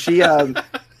 No, she.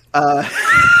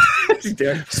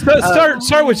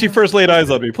 Start when she first laid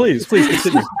eyes on me, please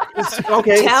continue.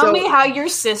 Okay, tell me how your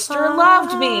sister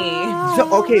loved me.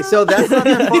 So that's not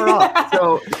that far off.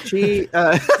 So she,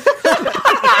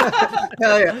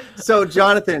 So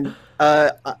Jonathan,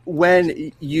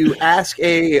 when you ask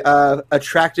a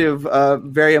attractive,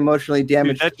 very emotionally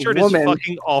damaged that shirt woman, is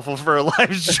fucking awful for a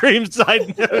live stream.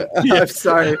 Side note. I'm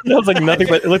sorry. That was like nothing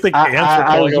but it looked like ants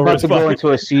I were was falling over about his to go body. into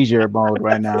a seizure mode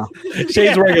right now.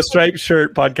 Shane's wearing a striped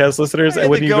shirt, podcast listeners, and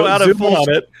when you go out zoom of full in on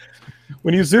it,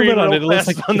 when you zoom in on it, it looks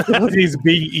fast like he's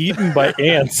being eaten by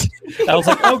ants. I was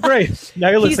like, oh great,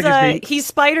 now he looks like he's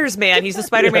Spiders Man. He's the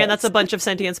Spider-Man. That's a bunch of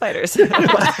sentient spiders.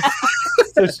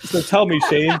 So tell me,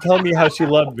 Shane, how she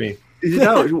loved me.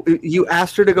 You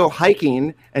asked her to go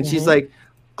hiking, and she's like,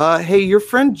 "Hey, your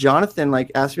friend Jonathan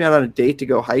asked me out on a date to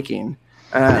go hiking."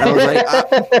 And I was like,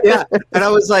 "Yeah," and I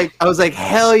was like,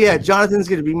 "Hell yeah, Jonathan's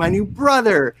gonna be my new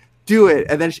brother. Do it."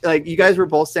 And then you guys were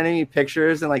both sending me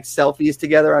pictures and selfies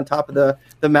together on top of the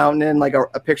mountain, and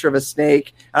a picture of a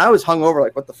snake. And I was hungover,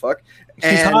 like, what the fuck?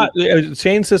 She's hot.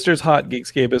 Shane's sister's hot,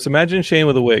 Geekscapists. Imagine Shane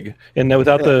with a wig and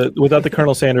without the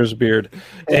Colonel Sanders beard,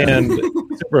 and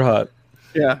super hot.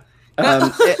 Yeah.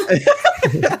 Matt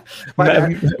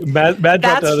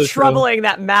That's troubling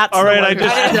that Matt's all right. I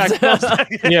just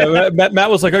checked. Yeah, Matt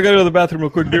was like, I gotta go to the bathroom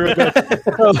real quick. Be right back.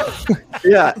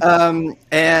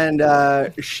 And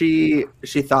she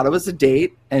thought it was a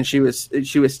date, and she was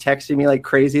texting me like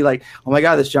crazy, like, oh my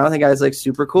god, this Jonathan guy is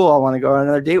super cool. I want to go on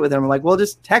another date with him. I'm like, well,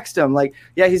 just text him. Like,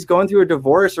 yeah, he's going through a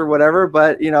divorce or whatever,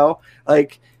 but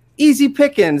easy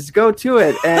pickings, go to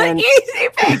it. And easy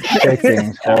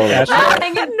pickings. Actually,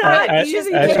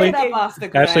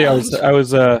 I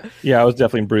was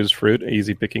definitely bruised fruit.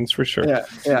 Easy pickings for sure.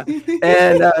 Yeah.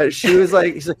 And she was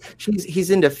like,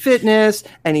 he's into fitness,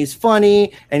 and he's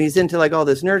funny, and he's into all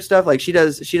this nerd stuff. Like she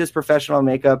does professional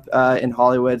makeup in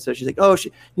Hollywood. So she's like, oh,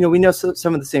 we know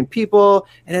some of the same people,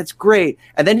 and it's great.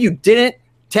 And then you didn't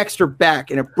text her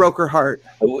back, and it broke her heart.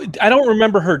 I don't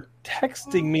remember her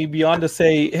texting me beyond to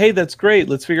say, hey, that's great,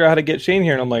 let's figure out how to get Shane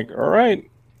here. And I'm like, all right,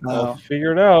 I'll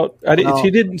figure it out. She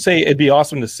didn't say it'd be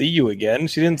awesome to see you again.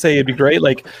 She didn't say it'd be great,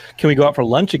 like, can we go out for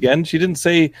lunch again? She didn't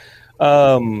say,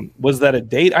 was that a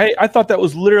date? I thought that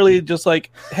was literally just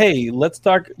like, hey, let's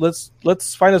talk, let's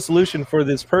find a solution for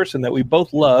this person that we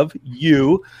both love,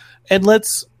 you, and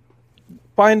let's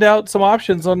find out some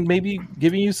options on maybe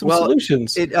giving you some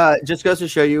solutions. It just goes to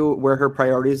show you where her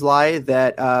priorities lie,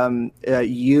 that a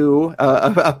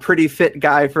pretty fit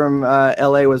guy from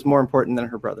LA was more important than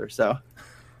her brother. So,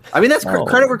 I mean, that's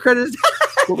credit where credit is.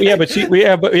 but she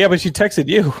texted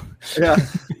you. Yeah.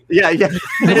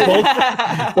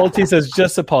 Bolte says,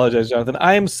 just apologize, Jonathan.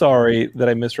 I am sorry that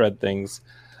I misread things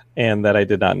and that I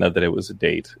did not know that it was a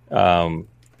date.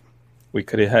 We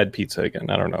could have had pizza again.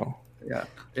 I don't know. Yeah.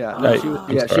 She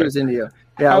was into you.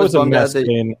 Yeah, I was a mess,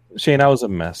 Shane. I was a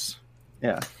mess.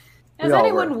 Yeah. As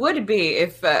anyone would be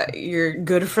if your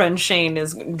good friend Shane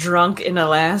is drunk in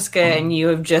Alaska and you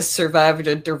have just survived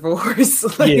a divorce.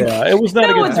 It was not.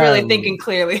 No one's really thinking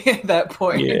clearly at that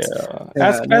point. Yeah.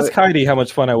 Ask Heidi how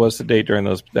much fun I was to date during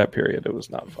that period. It was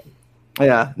not fun.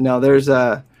 Yeah. No. There's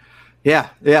Yeah.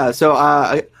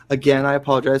 So again, I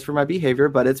apologize for my behavior,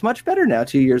 but it's much better now.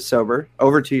 2 years sober,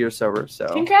 over 2 years sober. So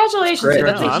congratulations,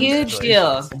 that's a huge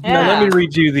deal. Yeah. Now let me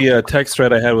read you the text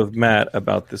thread I had with Matt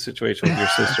about the situation with your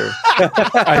sister.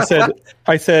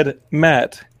 I said,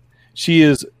 Matt, she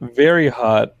is very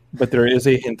hot, but there is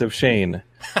a hint of Shane.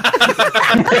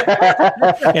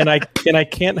 and I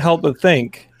can't help but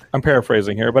think, I'm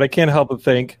paraphrasing here, but I can't help but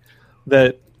think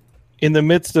that in the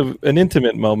midst of an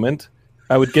intimate moment,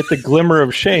 I would get the glimmer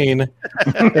of Shane,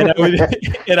 and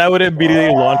I would immediately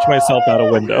launch myself out a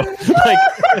window.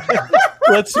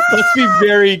 let's be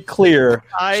very clear,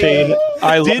 Shane.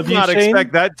 I did love you, not Shane.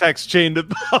 expect that text chain to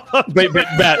pop up. But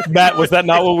Matt, was that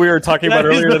not what we were talking about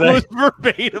earlier today? That was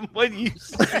verbatim what you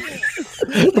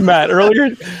said. Matt,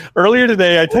 earlier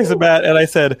today, I texted Matt and I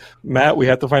said, Matt, we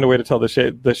have to find a way to tell the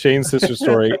Shane sister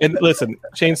story. And listen,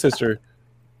 Shane's sister,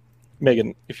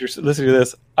 Megan, if you're listening to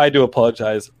this, I do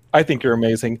apologize. I think you're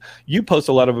amazing. You post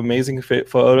a lot of amazing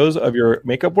photos of your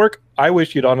makeup work. I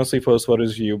wish you'd honestly post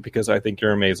photos of you because I think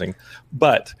you're amazing.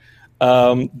 But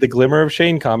the Glimmer of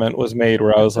Shane comment was made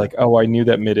where I was like, oh, I knew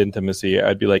that mid-intimacy.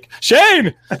 I'd be like,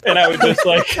 Shane! And I would just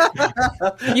like...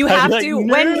 You have like, to,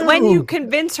 no. when you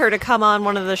convince her to come on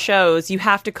one of the shows, you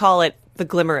have to call it The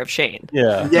Glimmer of Shane.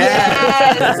 Yeah.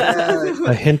 Yes.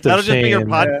 A hint of That'll just be your Shane.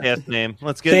 podcast name.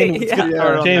 Let's get Shane, started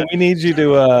on Shane, that. we need you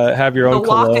to have your The own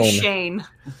Walk cologne. of Shane.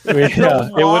 Yeah,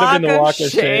 it would have been the Walk of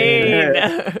Shane.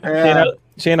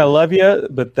 Shane, I love you,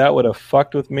 but that would have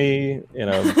fucked with me in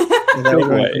a big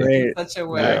way. Great. Such a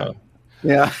way.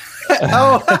 Yeah.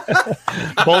 Oh.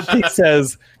 Bolte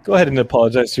says, go ahead and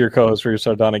apologize to your co-host for your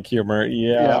sardonic humor.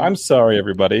 Yeah, I'm sorry,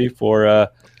 everybody, for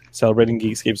celebrating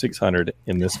Geekscape 600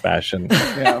 in this fashion.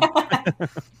 Yeah.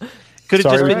 Could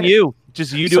have just Sorry. been you.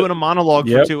 Just you doing a monologue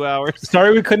for 2 hours.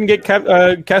 Sorry we couldn't get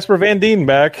Casper Van Dien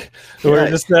back. We were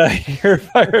just here.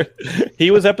 He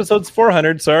was episodes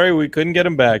 400. Sorry, we couldn't get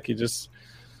him back.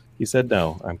 He said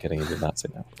no. I'm kidding. He did not say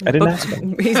no. I didn't ask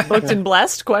him. He's booked and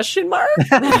blessed? Question mark.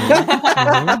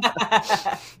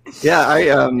 Yeah,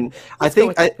 I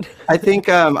think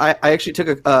I actually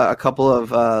took a couple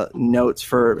of notes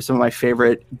for some of my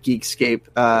favorite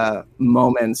Geekscape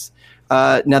moments.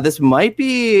 Now this might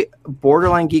be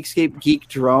borderline Geekscape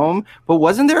Geekdrome, but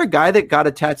wasn't there a guy that got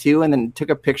a tattoo and then took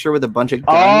a picture with a bunch of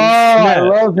guns? I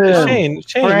love him. Shane,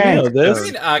 Frank. you know this. I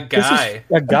mean, a guy.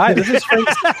 A guy. This is Frank.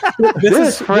 This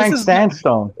is Frank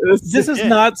Sandstone. This is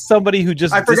not somebody who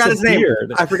just I forgot his name.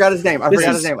 disappeared. I forgot his name.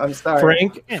 I'm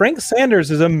sorry. Frank Sanders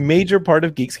is a major part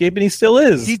of Geekscape, and he still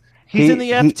is. He's in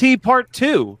the FT part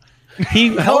 2.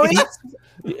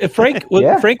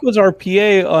 Frank was our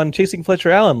PA on Chasing Fletcher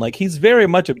Allen. Like, he's very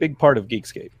much a big part of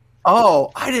Geekscape.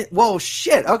 Oh, I didn't. Whoa,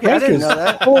 shit. Okay, Frank I didn't is know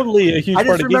that. Totally a huge I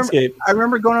part just of remember, Geekscape. I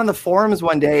remember going on the forums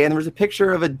one day, and there was a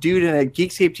picture of a dude in a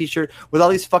Geekscape t-shirt with all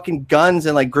these fucking guns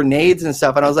and like grenades and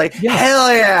stuff, and I was like,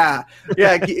 hell yeah,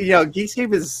 yeah.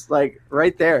 Geekscape is like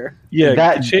right there.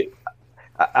 Yeah,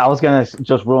 I was gonna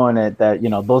just ruin it. That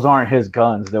those aren't his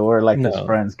guns. They were like his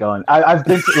friend's gun. I've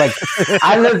been to, like,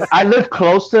 I live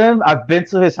close to him. I've been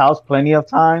to his house plenty of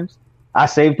times. I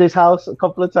saved his house a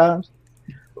couple of times.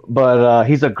 But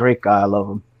he's a great guy. I love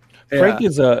him.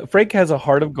 Frank has a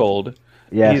heart of gold.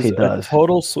 Yes, he does. A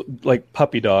total like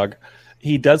puppy dog.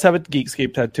 He does have a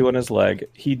Geekscape tattoo on his leg.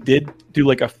 He did do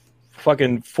like a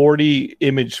fucking 40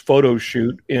 image photo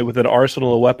shoot with an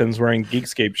arsenal of weapons wearing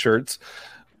Geekscape shirts.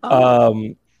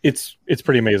 It's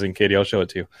pretty amazing, Katie. I'll show it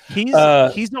to you. He's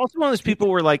also one of those people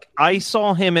where, like, I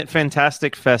saw him at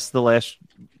Fantastic Fest the last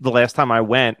time I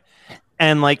went,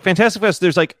 and like Fantastic Fest,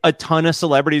 there's like a ton of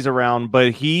celebrities around,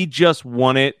 but he just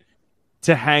wanted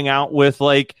to hang out with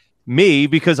like me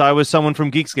because I was someone from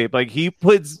Geekscape. Like, he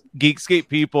puts Geekscape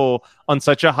people on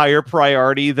such a higher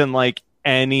priority than like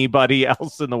anybody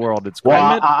else in the world. It's great.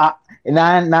 Well,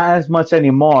 not as much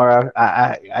anymore.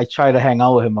 I try to hang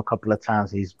out with him a couple of times.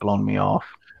 He's blown me off.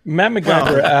 Matt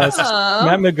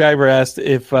MacGyver asked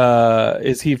if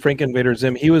is he Frank Invader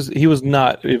Zim? He was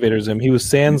not Invader Zim. He was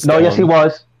Sandstone. No, yes he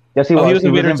was. Yes he was. He was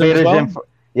Invader Zim as well?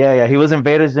 Yeah. He was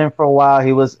Invader Zim for a while.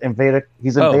 He's Invader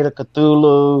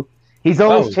Cthulhu. He's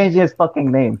always changing his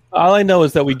fucking name. All I know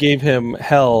is that we gave him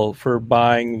hell for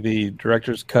buying the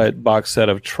director's cut box set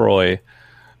of Troy.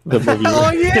 The movie.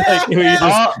 Oh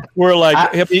yeah! We're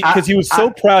like, because he was so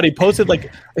proud. He posted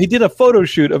he did a photo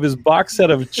shoot of his box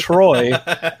set of Troy,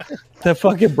 the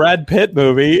fucking Brad Pitt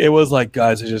movie. It was like,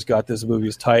 guys, I just got this movie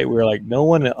is tight. We were like, no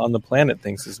one on the planet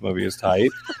thinks this movie is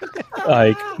tight.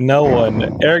 Like, no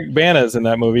one. Eric Bana's in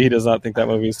that movie. He does not think that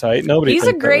movie is tight. Nobody. He's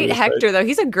a great Hector, tight. though.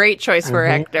 He's a great choice for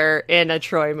Hector in a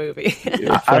Troy movie.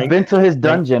 I've been to his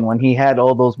dungeon when he had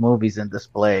all those movies in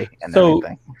display and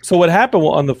everything. So what happened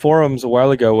on the forums a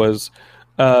while ago was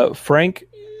Frank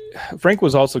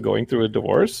was also going through a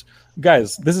divorce.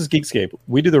 Guys, this is Geekscape.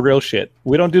 We do the real shit.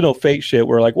 We don't do no fake shit.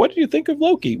 We're like, what did you think of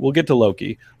Loki? We'll get to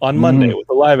Loki on Monday with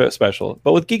a live special.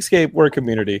 But with Geekscape, we're a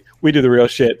community. We do the real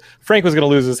shit. Frank was going to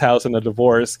lose his house in a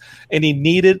divorce, and he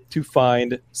needed to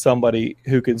find somebody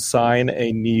who could sign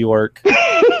a New York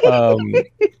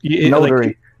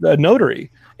notary. A notary.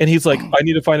 And he's like, I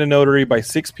need to find a notary by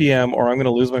 6 p.m. or I'm going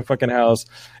to lose my fucking house.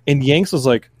 And Yanks was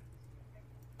like,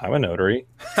 I'm a notary.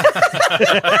 Are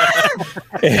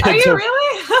you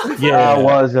really? Yeah, I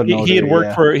was a notary,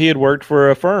 he had worked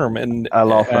for a firm and a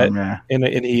law firm, and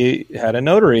he had a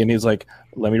notary, and he's like,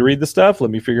 "Let me read the stuff. Let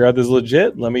me figure out this is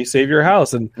legit. Let me save your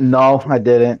house." And no, I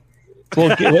didn't. Well,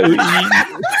 but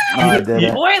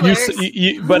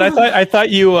I thought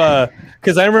you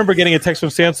because I remember getting a text from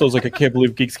Samson. I was like, I can't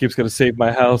believe Geekscape's going to save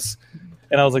my house.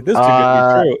 And I was like, this is too good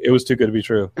to be true. It was too good to be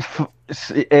true.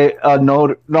 I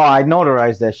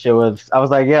notarized that shit. I was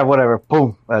like, yeah, whatever.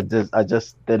 Boom. I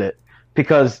just did it.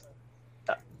 Because,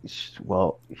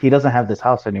 well, he doesn't have this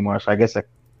house anymore, so I guess I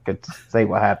could say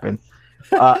what happened.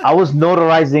 I was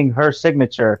notarizing her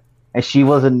signature, and she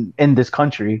wasn't in this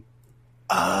country.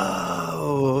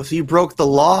 Oh, so you broke the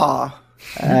law.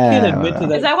 Is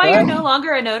that why you're no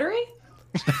longer a notary?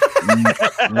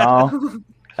 No.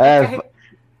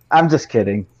 I'm just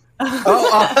kidding.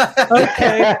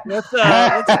 Okay.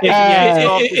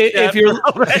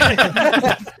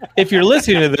 If you're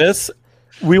listening to this,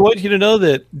 we want you to know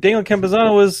that Daniel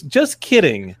Campuzano was just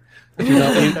kidding.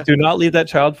 Do not leave that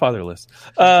child fatherless.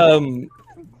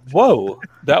 Whoa,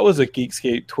 that was a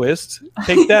Geekscape twist.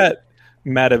 Take that,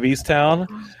 Matt of Easttown.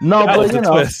 No, that but was a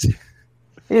twist.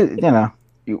 We know.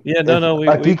 We know.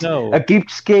 A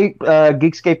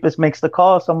Geekscapist makes the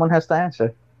call. Someone has to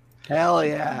answer. Hell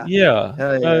yeah.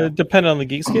 Yeah. Depending on the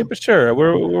Geekscape, but sure,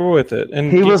 we're with it.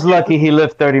 And he was lucky he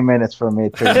lived 30 minutes from me.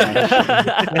 All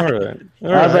right.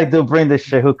 I was like, dude, bring this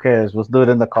shit. Who cares? We'll do it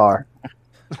in the car.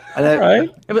 All right.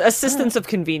 Assistance of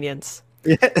convenience.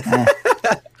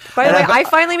 By the way, I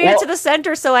finally made it to the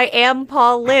center, so I am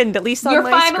Paul Lind, at least on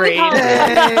my screen.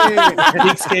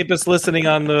 Geekscape is listening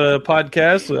on the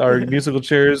podcast. Our musical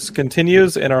chairs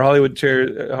continues, and our Hollywood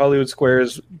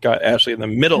Squares got Ashley in the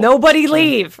middle. Nobody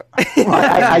leave.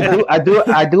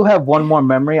 I do have one more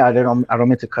memory. I don't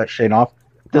mean to cut Shane off.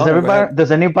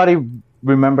 Does anybody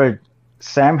remember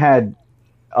Sam had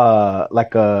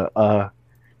like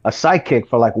a sidekick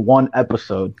for like one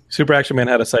episode? Super Action Man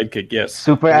had a sidekick, yes.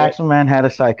 Super Action Man had a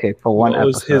sidekick for one episode.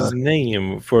 What was his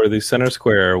name for the Center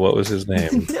Square? What was his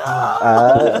name?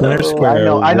 Center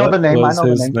Square. I know the name. What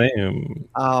was his name?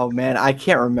 Oh man, I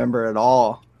can't remember at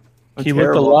all. He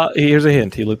looked a lot. Here's a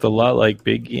hint. He looked a lot like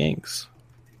Big Yanks.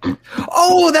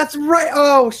 Oh, that's right.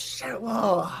 Oh shit.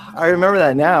 Well, I remember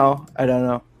that now. I don't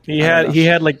know. He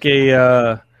had like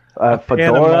a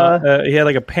fedora. He had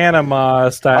like a Panama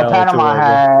style. A Panama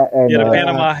hat. He had a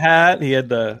Panama hat. He had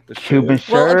the Cuban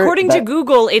shirt. Well, according to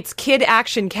Google, it's Kid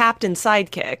Action Captain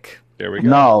Sidekick. There we go.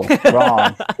 No,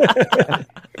 wrong.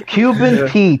 Cuban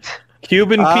Pete.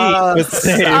 Cuban Pete was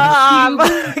the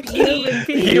name. Cuban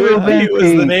Pete. He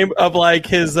was the name of like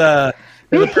his the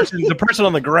person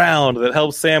on the ground that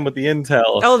helps Sam with the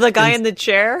intel. Oh, the guy in the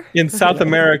chair? In South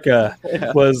America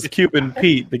was Cuban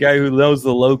Pete, the guy who knows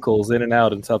the locals in and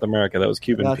out in South America. That was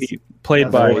Cuban Pete,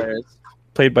 played by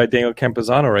Daniel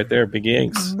Campuzano right there, Big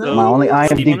Yanks. My only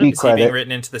IMDb credit. Being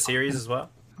written into the series as well.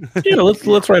 Yeah,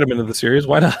 let's write him into the series.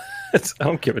 Why not? I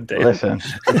don't give a damn. Listen,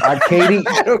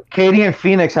 Katie and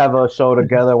Phoenix have a show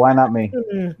together. Why not me?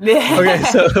 Okay,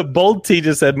 so Bold T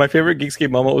just said, my favorite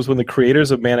Geekscape moment was when the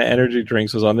creators of Mana Energy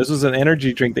Drinks was on. This was an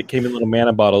energy drink that came in little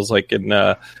mana bottles, like in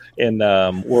World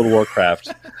of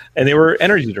Warcraft, and they were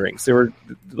energy drinks. They were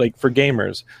like for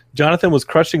gamers. Jonathan was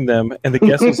crushing them, and the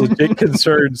guest was legit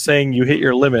concerned, saying, "You hit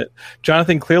your limit."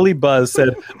 Jonathan, clearly buzzed,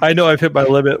 said, "I know I've hit my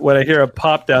limit when I hear a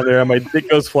pop down there and my dick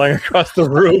goes flying across the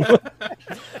room."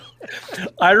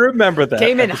 I remember that.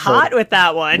 Came in hot with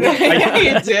that one.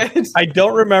 I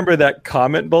don't remember that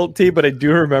comment, Bolt T, but I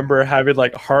do remember having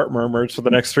like heart murmurs for the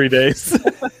next 3 days.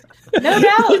 No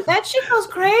doubt. That shit goes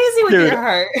crazy with your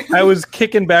heart. I was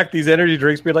kicking back these energy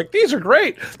drinks, being like, these are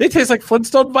great. They taste like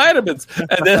Flintstone vitamins.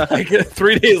 And then like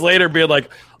 3 days later being like,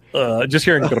 just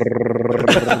hearing my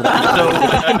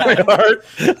heart.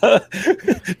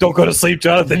 Don't go to sleep,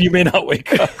 Jonathan. You may not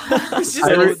wake up. I was just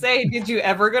going to say, did you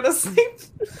ever go to sleep?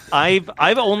 I've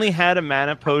only had a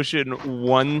mana potion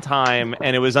one time,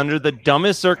 and it was under the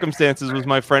dumbest circumstances. Was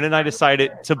my friend and I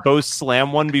decided to both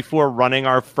slam one before running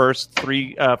our first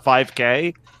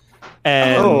 5K.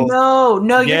 And no,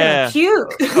 you're gonna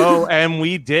puke. And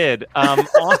we did.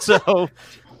 Also,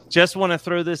 just want to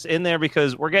throw this in there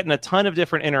because we're getting a ton of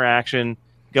different interaction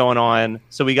going on.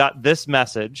 So we got this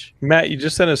message. Matt, you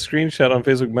just sent a screenshot on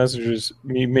Facebook Messengers.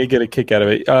 You may get a kick out of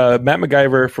it. Matt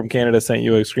MacGyver from Canada sent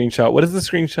you a screenshot. What is the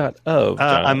screenshot of?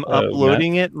 I'm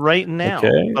uploading it right now.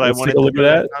 Okay, but I want to look at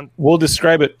that. We'll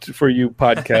describe it for you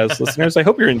podcast listeners. I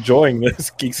hope you're enjoying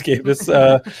this Geekscape.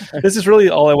 This is really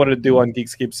all I wanted to do on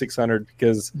Geekscape 600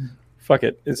 because Fuck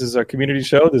it. This is our community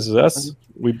show. This is us.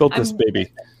 We built this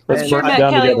baby. Let's I'm sure burn it Matt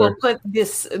down Kelly together. will put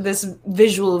this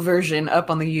visual version up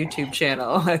on the YouTube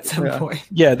channel at some point.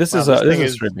 Yeah, this is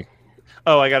streaming.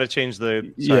 Oh, I got to change the.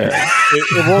 Sorry. Yeah.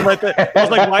 It won't let that. I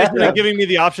was like, why isn't it giving me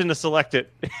the option to select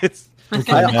it? It's.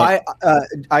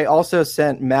 I also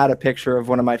sent Matt a picture of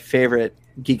one of my favorite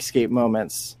Geekscape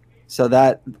moments, so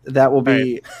that will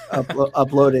be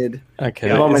uploaded. Okay,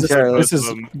 momentarily.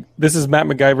 This is Matt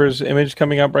MacGyver's image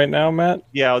coming up right now, Matt.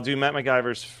 Yeah, I'll do Matt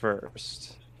MacGyver's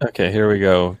first. Okay, here we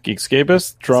go.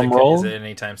 Geekscapist, drum roll. Is it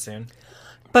anytime soon?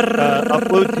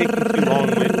 Upload taking too long.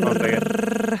 Wait, 1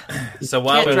 second. So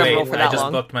while we drum roll wait, for I that just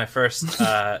long. booked my first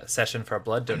session for a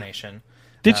blood donation.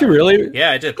 Did you really?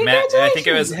 Yeah, I did. Matt, I think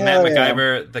it was Matt Hell yeah.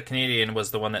 MacGyver, the Comedian,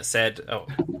 was the one that said, "Oh,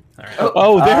 all right."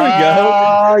 Oh, there we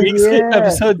go. Geekscape yeah.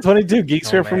 episode 22.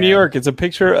 Geekscape from New York. It's a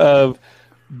picture of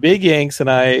Big Yanks and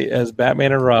I as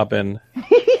Batman and Robin.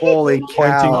 Holy Pointing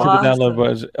to cow! the download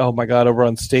button. Oh my god! Over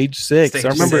on stage 6. Stage I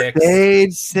remember 6.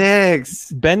 Stage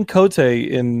 6. Ben Cote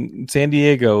in San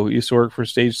Diego used to work for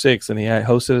Stage 6, and he had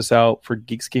hosted us out for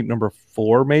Geekscape number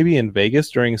 4, maybe in Vegas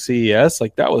during CES.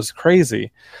 Like that was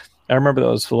crazy. I remember that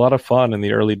was a lot of fun in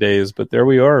the early days. But there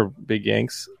we are, Big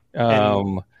Yanks.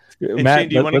 And Matt, Shane,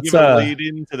 do you want to let's, give a lead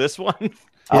into this one?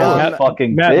 I was Matt-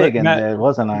 fucking Matt, big in Matt- there,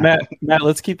 wasn't I? Matt,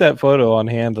 let's keep that photo on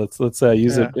hand. Let's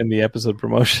use it in the episode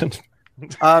promotion. You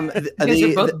guys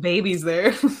are both babies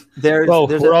there. There's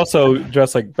We're also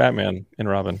dressed like Batman and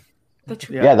Robin.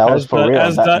 Yeah, that was for real.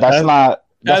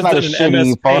 That's not a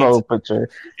shitty photo picture.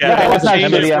 Yeah, that's not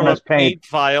change it shitty from MS a Paint.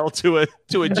 file to a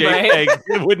JPEG.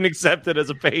 It wouldn't accept it as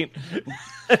a paint.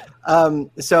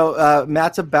 So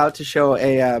Matt's about to show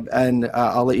and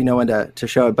I'll let you know when to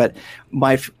show it. But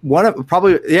there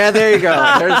you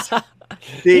go. There's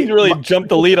You really jumped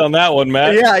the lead on that one,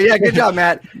 Matt. Yeah, good job,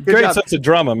 Matt. Great sense of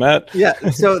drama, Matt. Yeah,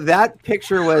 so that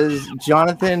picture was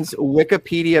Jonathan's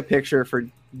Wikipedia picture for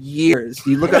years.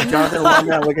 You look up Jonathan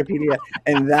Lundgren on Wikipedia,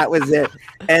 and that was it.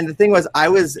 And the thing was, I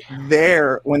was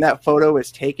there when that photo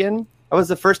was taken. That was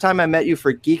the first time I met you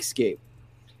for Geekscape.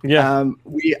 Yeah.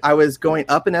 I was going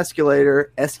up an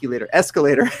escalator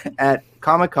at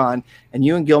Comic-Con, and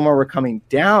you and Gilmore were coming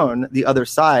down the other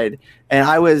side, and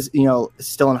I was,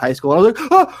 still in high school. And I was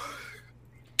like, "Oh,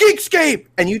 Geekscape!"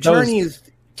 And you turn, and you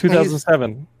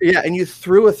 2007. and you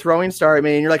threw a throwing star at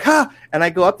me, and you're like, "Ha!" And I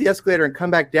go up the escalator and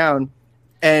come back down,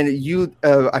 and you,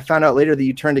 I found out later that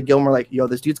you turned to Gilmore like, "Yo,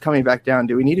 this dude's coming back down.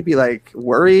 Do we need to be like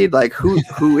worried? Like, who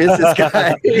is this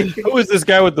guy? Who is this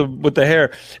guy with the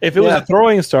hair?" If it was a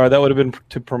throwing star, that would have been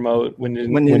to promote when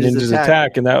Ninjas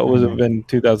Attack, and that would have been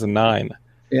 2009.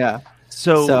 Yeah.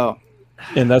 So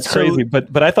and that's crazy.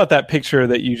 But I thought that picture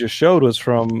that you just showed was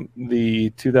from the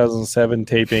 2007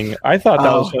 taping. I thought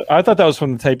that was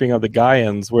from the taping of the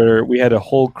Gaians, where we had a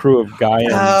whole crew of Gaians.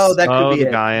 Oh, that could be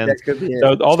it. Gaians. That could be it.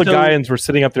 So all the Gaians were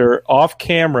sitting up there off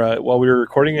camera while we were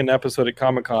recording an episode at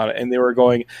Comic-Con, and they were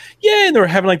going, yeah, and they were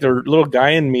having like their little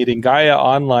Gaian meeting. Gaia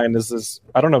Online is this,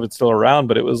 I don't know if it's still around,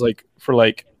 but it was like for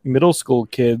like middle school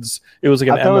kids. It was like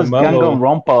an MMO. It was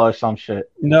Danganronpa or some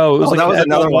shit. No, it was like that was an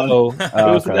another MMO. one.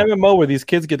 It was an MMO where these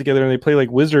kids get together and they play like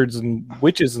wizards and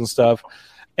witches and stuff.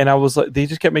 And I was like, they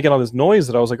just kept making all this noise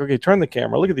that I was like, okay, turn the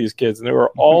camera, look at these kids. And they were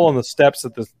all on the steps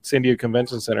at the San Diego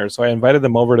Convention Center. So I invited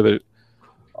them over to the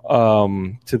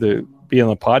be on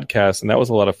the podcast, and that was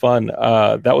a lot of fun.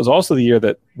 That was also the year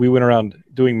that we went around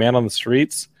doing Man on the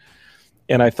Streets,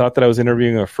 and I thought that I was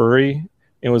interviewing a furry, and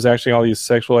it was actually all these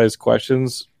sexualized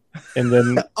questions. And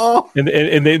then,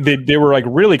 and they were like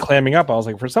really clamming up. I was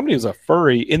like, for somebody who's a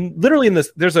furry, literally in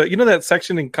this, there's a that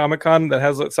section in Comic-Con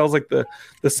that sells like the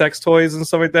sex toys and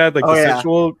stuff like that, like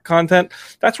sexual content.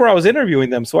 That's where I was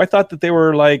interviewing them. So I thought that they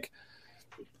were like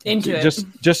into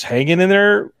just hanging in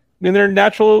their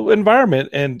natural environment.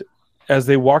 And as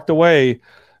they walked away,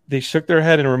 they shook their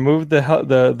head and removed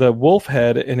the wolf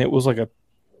head, and it was like a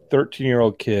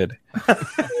 13-year-old kid.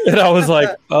 And I was like,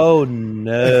 oh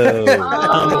no.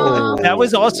 That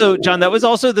was also, John, that was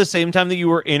also the same time that you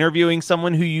were interviewing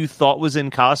someone who you thought was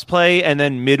in cosplay, and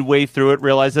then midway through it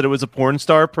realized that it was a porn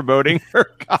star promoting her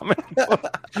comic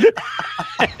book.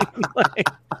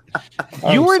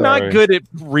 You were not good at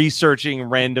researching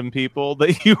random people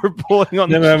that you were pulling on.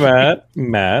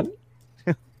 Matt,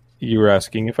 you were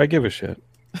asking if I give a shit.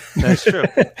 That's true.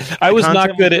 I was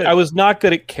not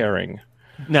good at caring.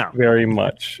 No, very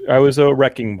much. I was a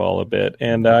wrecking ball a bit,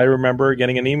 and I remember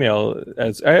getting an email.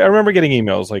 I remember getting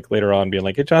emails like later on, being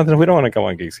like, "Hey, Jonathan, we don't want to come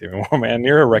on Geekscape anymore, man.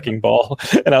 You're a wrecking ball."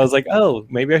 And I was like, "Oh,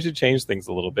 maybe I should change things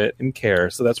a little bit and care."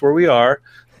 So that's where we are.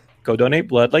 Go donate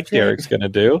blood, like Derek's going to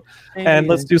do, and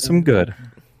let's do some good.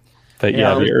 But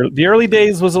yeah, the early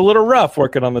days was a little rough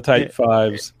working on the Type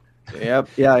 5s. Yep.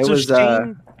 Yeah, it So was.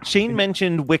 Shane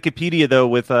mentioned Wikipedia though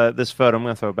with this photo. I'm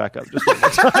going to throw it back up just one more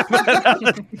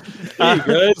time. Hey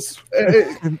guys.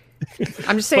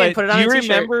 I'm just saying, put it on a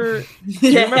t-shirt. Do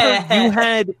you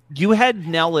remember you had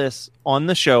Nellis on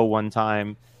the show one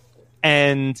time,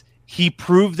 and he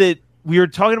proved that we were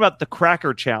talking about the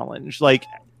cracker challenge. Like,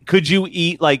 could you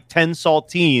eat like 10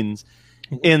 saltines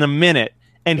in a minute?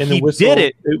 And he did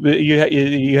it.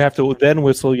 You have to then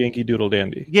whistle Yankee Doodle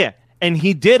Dandy. Yeah, and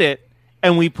he did it.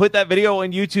 And we put that video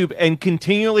on YouTube, and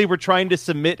continually we're trying to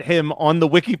submit him on the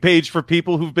Wiki page for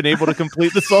people who've been able to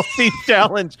complete the saltine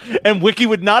challenge. And Wiki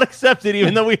would not accept it,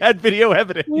 even though we had video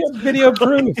evidence. We have video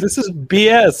proof. This is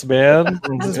BS, man.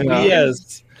 This is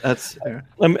BS. That's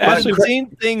I've actually seen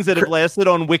things that have lasted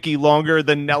on Wiki longer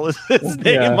than Nellis's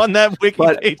name on that Wiki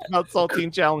page about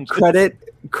saltine challenge. Credit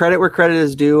where credit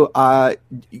is due.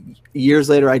 Years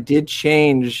later, I did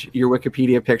change your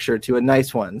Wikipedia picture to a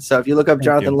nice one. So if you look up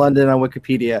Jonathan London on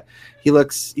Wikipedia,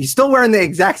 he's still wearing the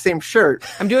exact same shirt.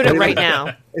 I'm doing it right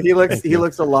now. He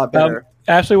looks a lot better.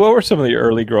 Ashley, what were some of the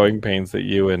early growing pains that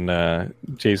you and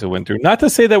Jason went through? Not to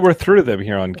say that we're through them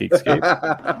here on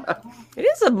Geekscape. It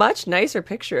is a much nicer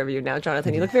picture of you now,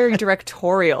 Jonathan. You look very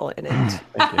directorial in it.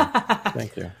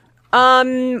 Thank you.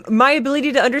 My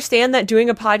ability to understand that doing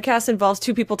a podcast involves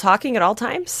two people talking at all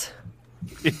times.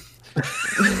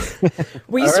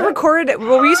 We used to record it.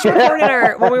 Well, we used to record in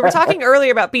our when we were talking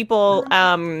earlier about people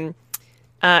in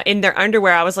their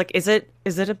underwear. I was like, is it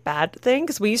a bad thing?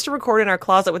 Because we used to record in our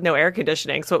closet with no air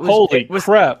conditioning, so it was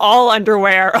crap. all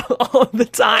underwear all the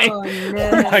time. Oh,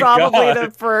 no. Probably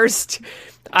the first,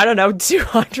 I don't know,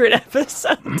 200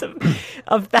 episodes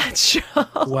of that show.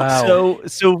 Wow.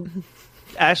 So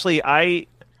Ashley, I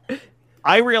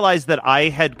realized that I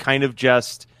had kind of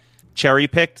just cherry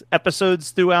picked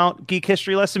episodes throughout Geek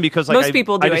History Lesson because most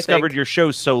people do, I discovered your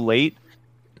show so late.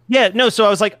 Yeah, no, so I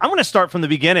was like, I'm going to start from the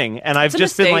beginning, and I've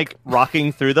just been like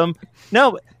rocking through them.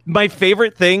 No, my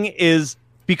favorite thing is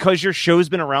because your show's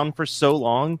been around for so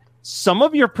long, some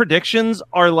of your predictions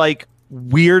are like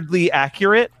weirdly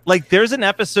accurate. Like there's an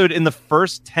episode in the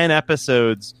first 10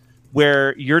 episodes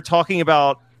where you're talking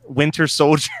about Winter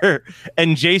Soldier,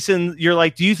 and Jason, you're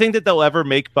like, do you think that they'll ever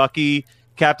make Bucky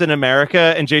Captain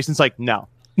America? And Jason's like, no.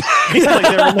 He's like,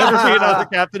 there will never be another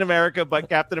Captain America but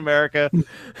Captain America. And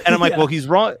I'm like, well, he's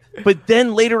wrong. But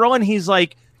then later on, he's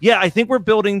like, yeah, I think we're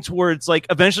building towards like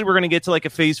eventually we're going to get to like a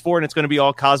phase 4 and it's going to be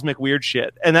all cosmic weird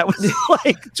shit. And that was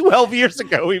like 12 years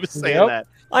ago he was saying that.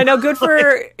 I know, good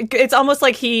for it's almost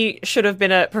like he should have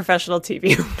been a professional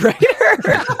TV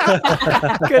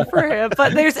writer. Good for him.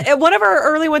 But there's one of our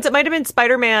early ones, it might have been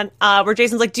Spider-Man, where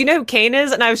Jason's like, do you know who Kane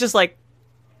is? And I was just like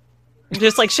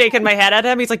shaking my head at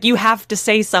him. He's like, you have to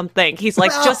say something. He's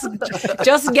like,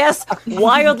 just guess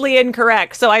wildly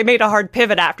incorrect. So I made a hard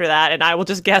pivot after that, and I will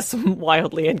just guess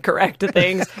wildly incorrect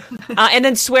things. And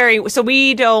then swearing. So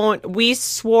we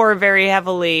swore very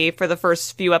heavily for the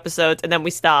first few episodes, and then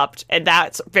we stopped, and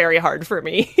that's very hard for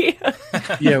me.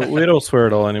 Yeah, we don't swear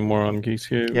at all anymore on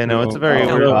Geekscape. Yeah, no, it's a very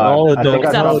all adults.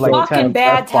 It's a fucking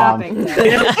bad topic.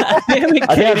 I think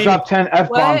I dropped 10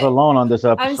 F-bombs alone on this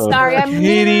episode. I'm sorry, I'm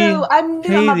new. I'm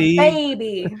a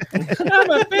baby.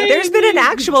 There's been an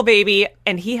actual baby,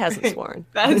 and he hasn't sworn.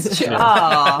 That's true.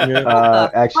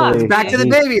 Actually, back to the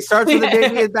baby. Starts with the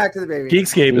baby and back to the baby.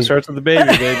 Geekscape, it starts with the baby,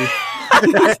 baby.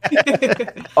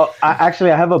 I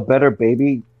have a better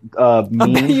baby.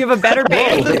 Meme. You have a better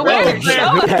baby. Who's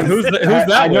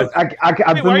that?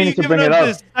 I've been meaning to bring it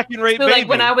up. So like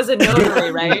when I was a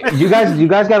notary, right? You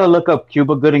guys got to look up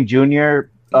Cuba Gooding Jr.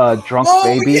 Drunk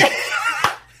baby. Yeah.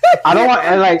 I don't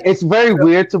want like it's very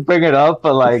weird to bring it up,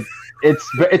 but like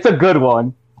it's a good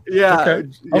one. Yeah,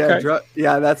 Okay.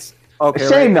 Yeah, that's okay.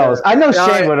 Shane right knows. there. I know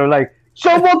Shane would have like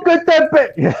someone get that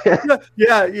bit.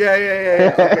 Yeah.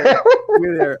 Okay.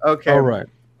 We're there. Okay. All right.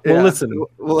 Well, Yeah. listen.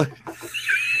 Well,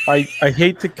 I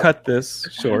hate to cut this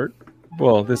short.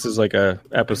 Well, this is like a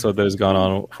episode that has gone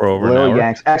on for over an Little hour.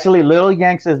 Yanks. Actually, Little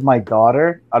Yanks is my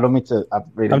daughter. I don't mean to.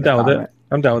 I'm down with it.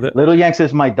 I'm down with it. Little Yanks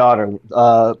is my daughter.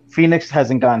 Phoenix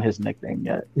hasn't gotten his nickname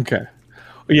yet. Okay.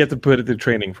 Well, you have to put it through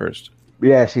training first.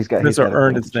 Yeah, she's got. This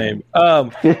earned its name.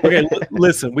 Okay,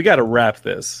 listen, we got to wrap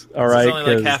this. All right, This is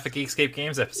only like half a Geekscape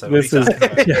Games episode. This is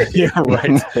yeah,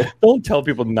 right. Don't tell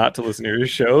people not to listen to your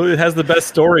show. It has the best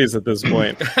stories at this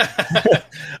point.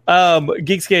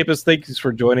 Geekscapists, thank you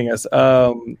for joining us.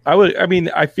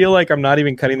 I feel like I'm not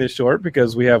even cutting this short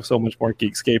because we have so much more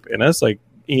Geekscape in us. Like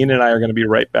Ian and I are going to be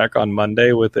right back on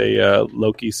Monday with a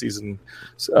Loki season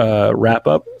wrap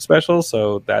up special.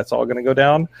 So that's all going to go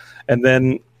down, and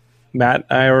then Matt,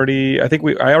 I already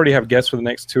have guests for the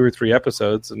next 2 or 3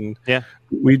 episodes, and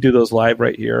we do those live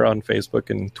right here on Facebook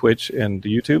and Twitch and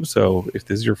YouTube. So if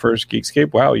this is your first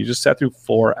Geekscape, wow, you just sat through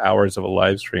 4 hours of a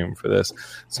live stream for this.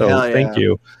 So thank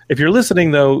you. If you're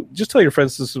listening though, just tell your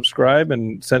friends to subscribe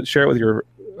and share it with your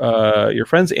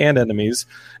friends and enemies,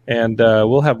 and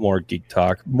we'll have more geek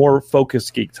talk, more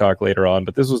focused geek talk later on.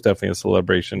 But this was definitely a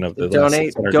celebration of the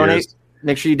donate. Years.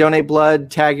 Make sure you donate blood.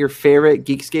 Tag your favorite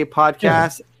Geekscape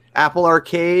podcast. Yeah. Apple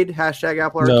Arcade, hashtag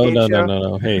Apple Arcade.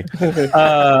 No. Hey,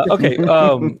 okay.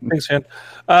 Thanks, Shane.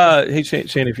 Hey,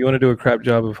 Shane, if you want to do a crap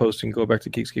job of hosting, go back to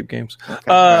Geekscape Games.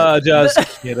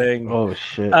 Just kidding. Oh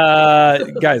shit,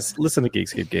 guys, listen to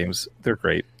Geekscape Games. They're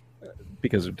great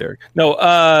because of Derek. No,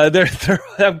 they're.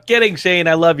 I'm kidding, Shane.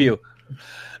 I love you.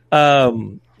 I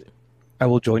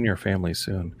will join your family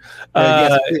soon.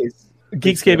 Yes, please.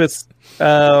 Geekscape is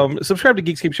subscribe to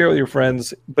Geekscape, share it with your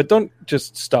friends, but don't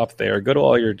just stop there. Go to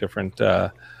all your different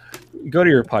go to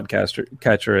your podcast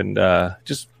catcher and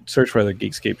just search for other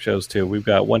Geekscape shows too. We've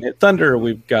got One Hit Thunder,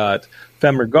 we've got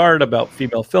Femme Regard about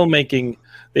female filmmaking.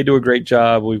 They do a great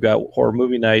job. We've got Horror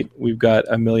Movie Night. We've got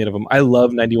a million of them. I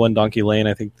love 91 Donkey Lane.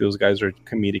 I think those guys are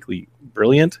comedically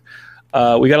brilliant.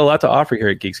 We got a lot to offer here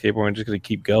at Geekscape. We're just going to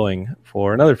keep going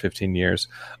for another 15 years.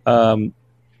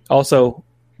 Also,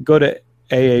 go to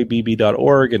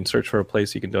aabb.org and search for a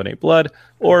place you can donate blood,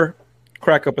 or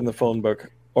crack open the phone book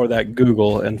or that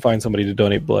Google and find somebody to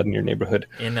donate blood in your neighborhood.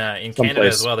 In Canada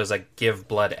as well, there's a Give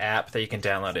Blood app that you can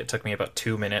download. It took me about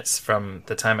 2 minutes from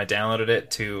the time I downloaded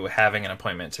it to having an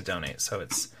appointment to donate. So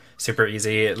it's super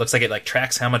easy. It looks like it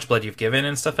tracks how much blood you've given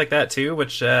and stuff like that too,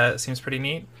 which seems pretty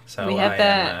neat. So we have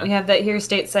that here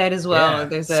stateside as well. Yeah,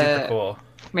 there's super cool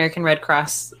American Red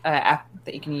Cross app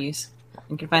that you can use.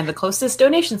 You can find the closest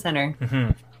donation center.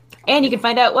 Mm-hmm. And you can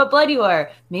find out what blood you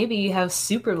are. Maybe you have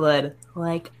super blood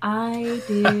like I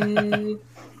do.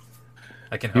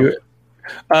 I can help.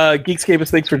 Geekscapists,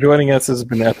 thanks for joining us. This has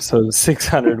been episode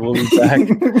 600. We'll be back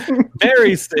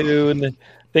very soon.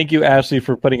 Thank you, Ashley,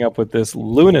 for putting up with this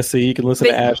lunacy. You can listen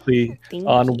to Ashley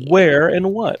on Where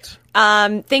and What.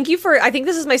 Thank you for, I think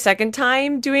this is my second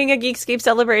time doing a Geekscape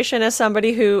celebration as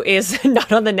somebody who is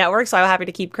not on the network, so I'm happy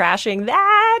to keep crashing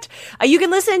that. You can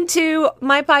listen to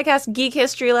my podcast, Geek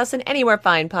History Lesson, anywhere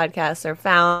fine podcasts are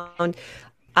found.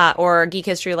 Or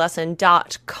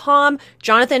geekhistorylesson.com.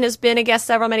 Jonathan has been a guest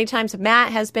many times.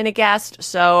 Matt has been a guest.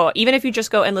 So even if you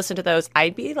just go and listen to those,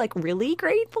 I'd be really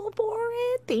grateful for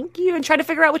it. Thank you. And try to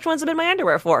figure out which ones I'm in my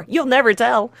underwear for. You'll never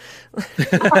tell. Yeah,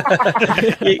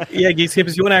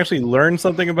 Geekscapists, you want to actually learn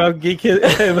something about geek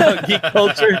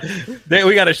culture?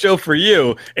 We got a show for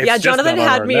you. It's Jonathan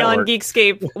had me on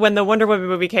Geekscape when the Wonder Woman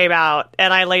movie came out,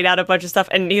 and I laid out a bunch of stuff,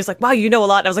 and he was like, wow, you know a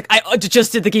lot. And I was like, I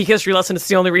just did the Geek History Lesson. It's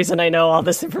the only reason I know all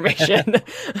this information.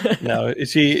 No,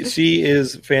 she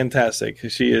is fantastic.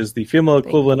 She is the female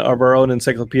equivalent of our own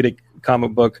encyclopedic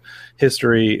comic book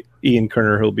history, Ian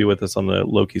Kerner, who'll be with us on the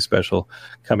Loki special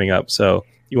coming up. So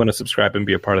you want to subscribe and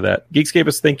be a part of that.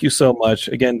 Geekscapists, thank you so much.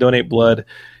 Again, donate blood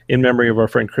in memory of our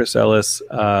friend Chris Ellis.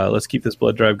 Let's keep this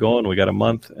blood drive going. We got a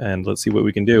month, and let's see what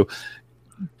we can do.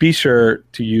 Be sure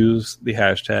to use the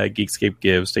hashtag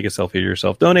GeekscapeGives. Take a selfie of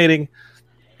yourself donating,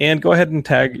 and go ahead and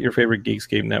tag your favorite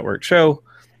Geekscape Network show,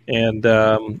 and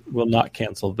we'll not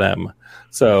cancel them.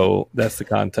 So that's the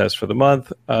contest for the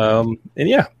month.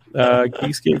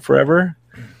 Geekscape forever.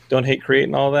 Don't hate, create,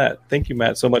 and all that. Thank you,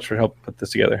 Matt, so much for helping put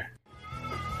this together.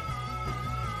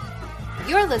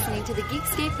 You're listening to the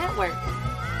Geekscape Network.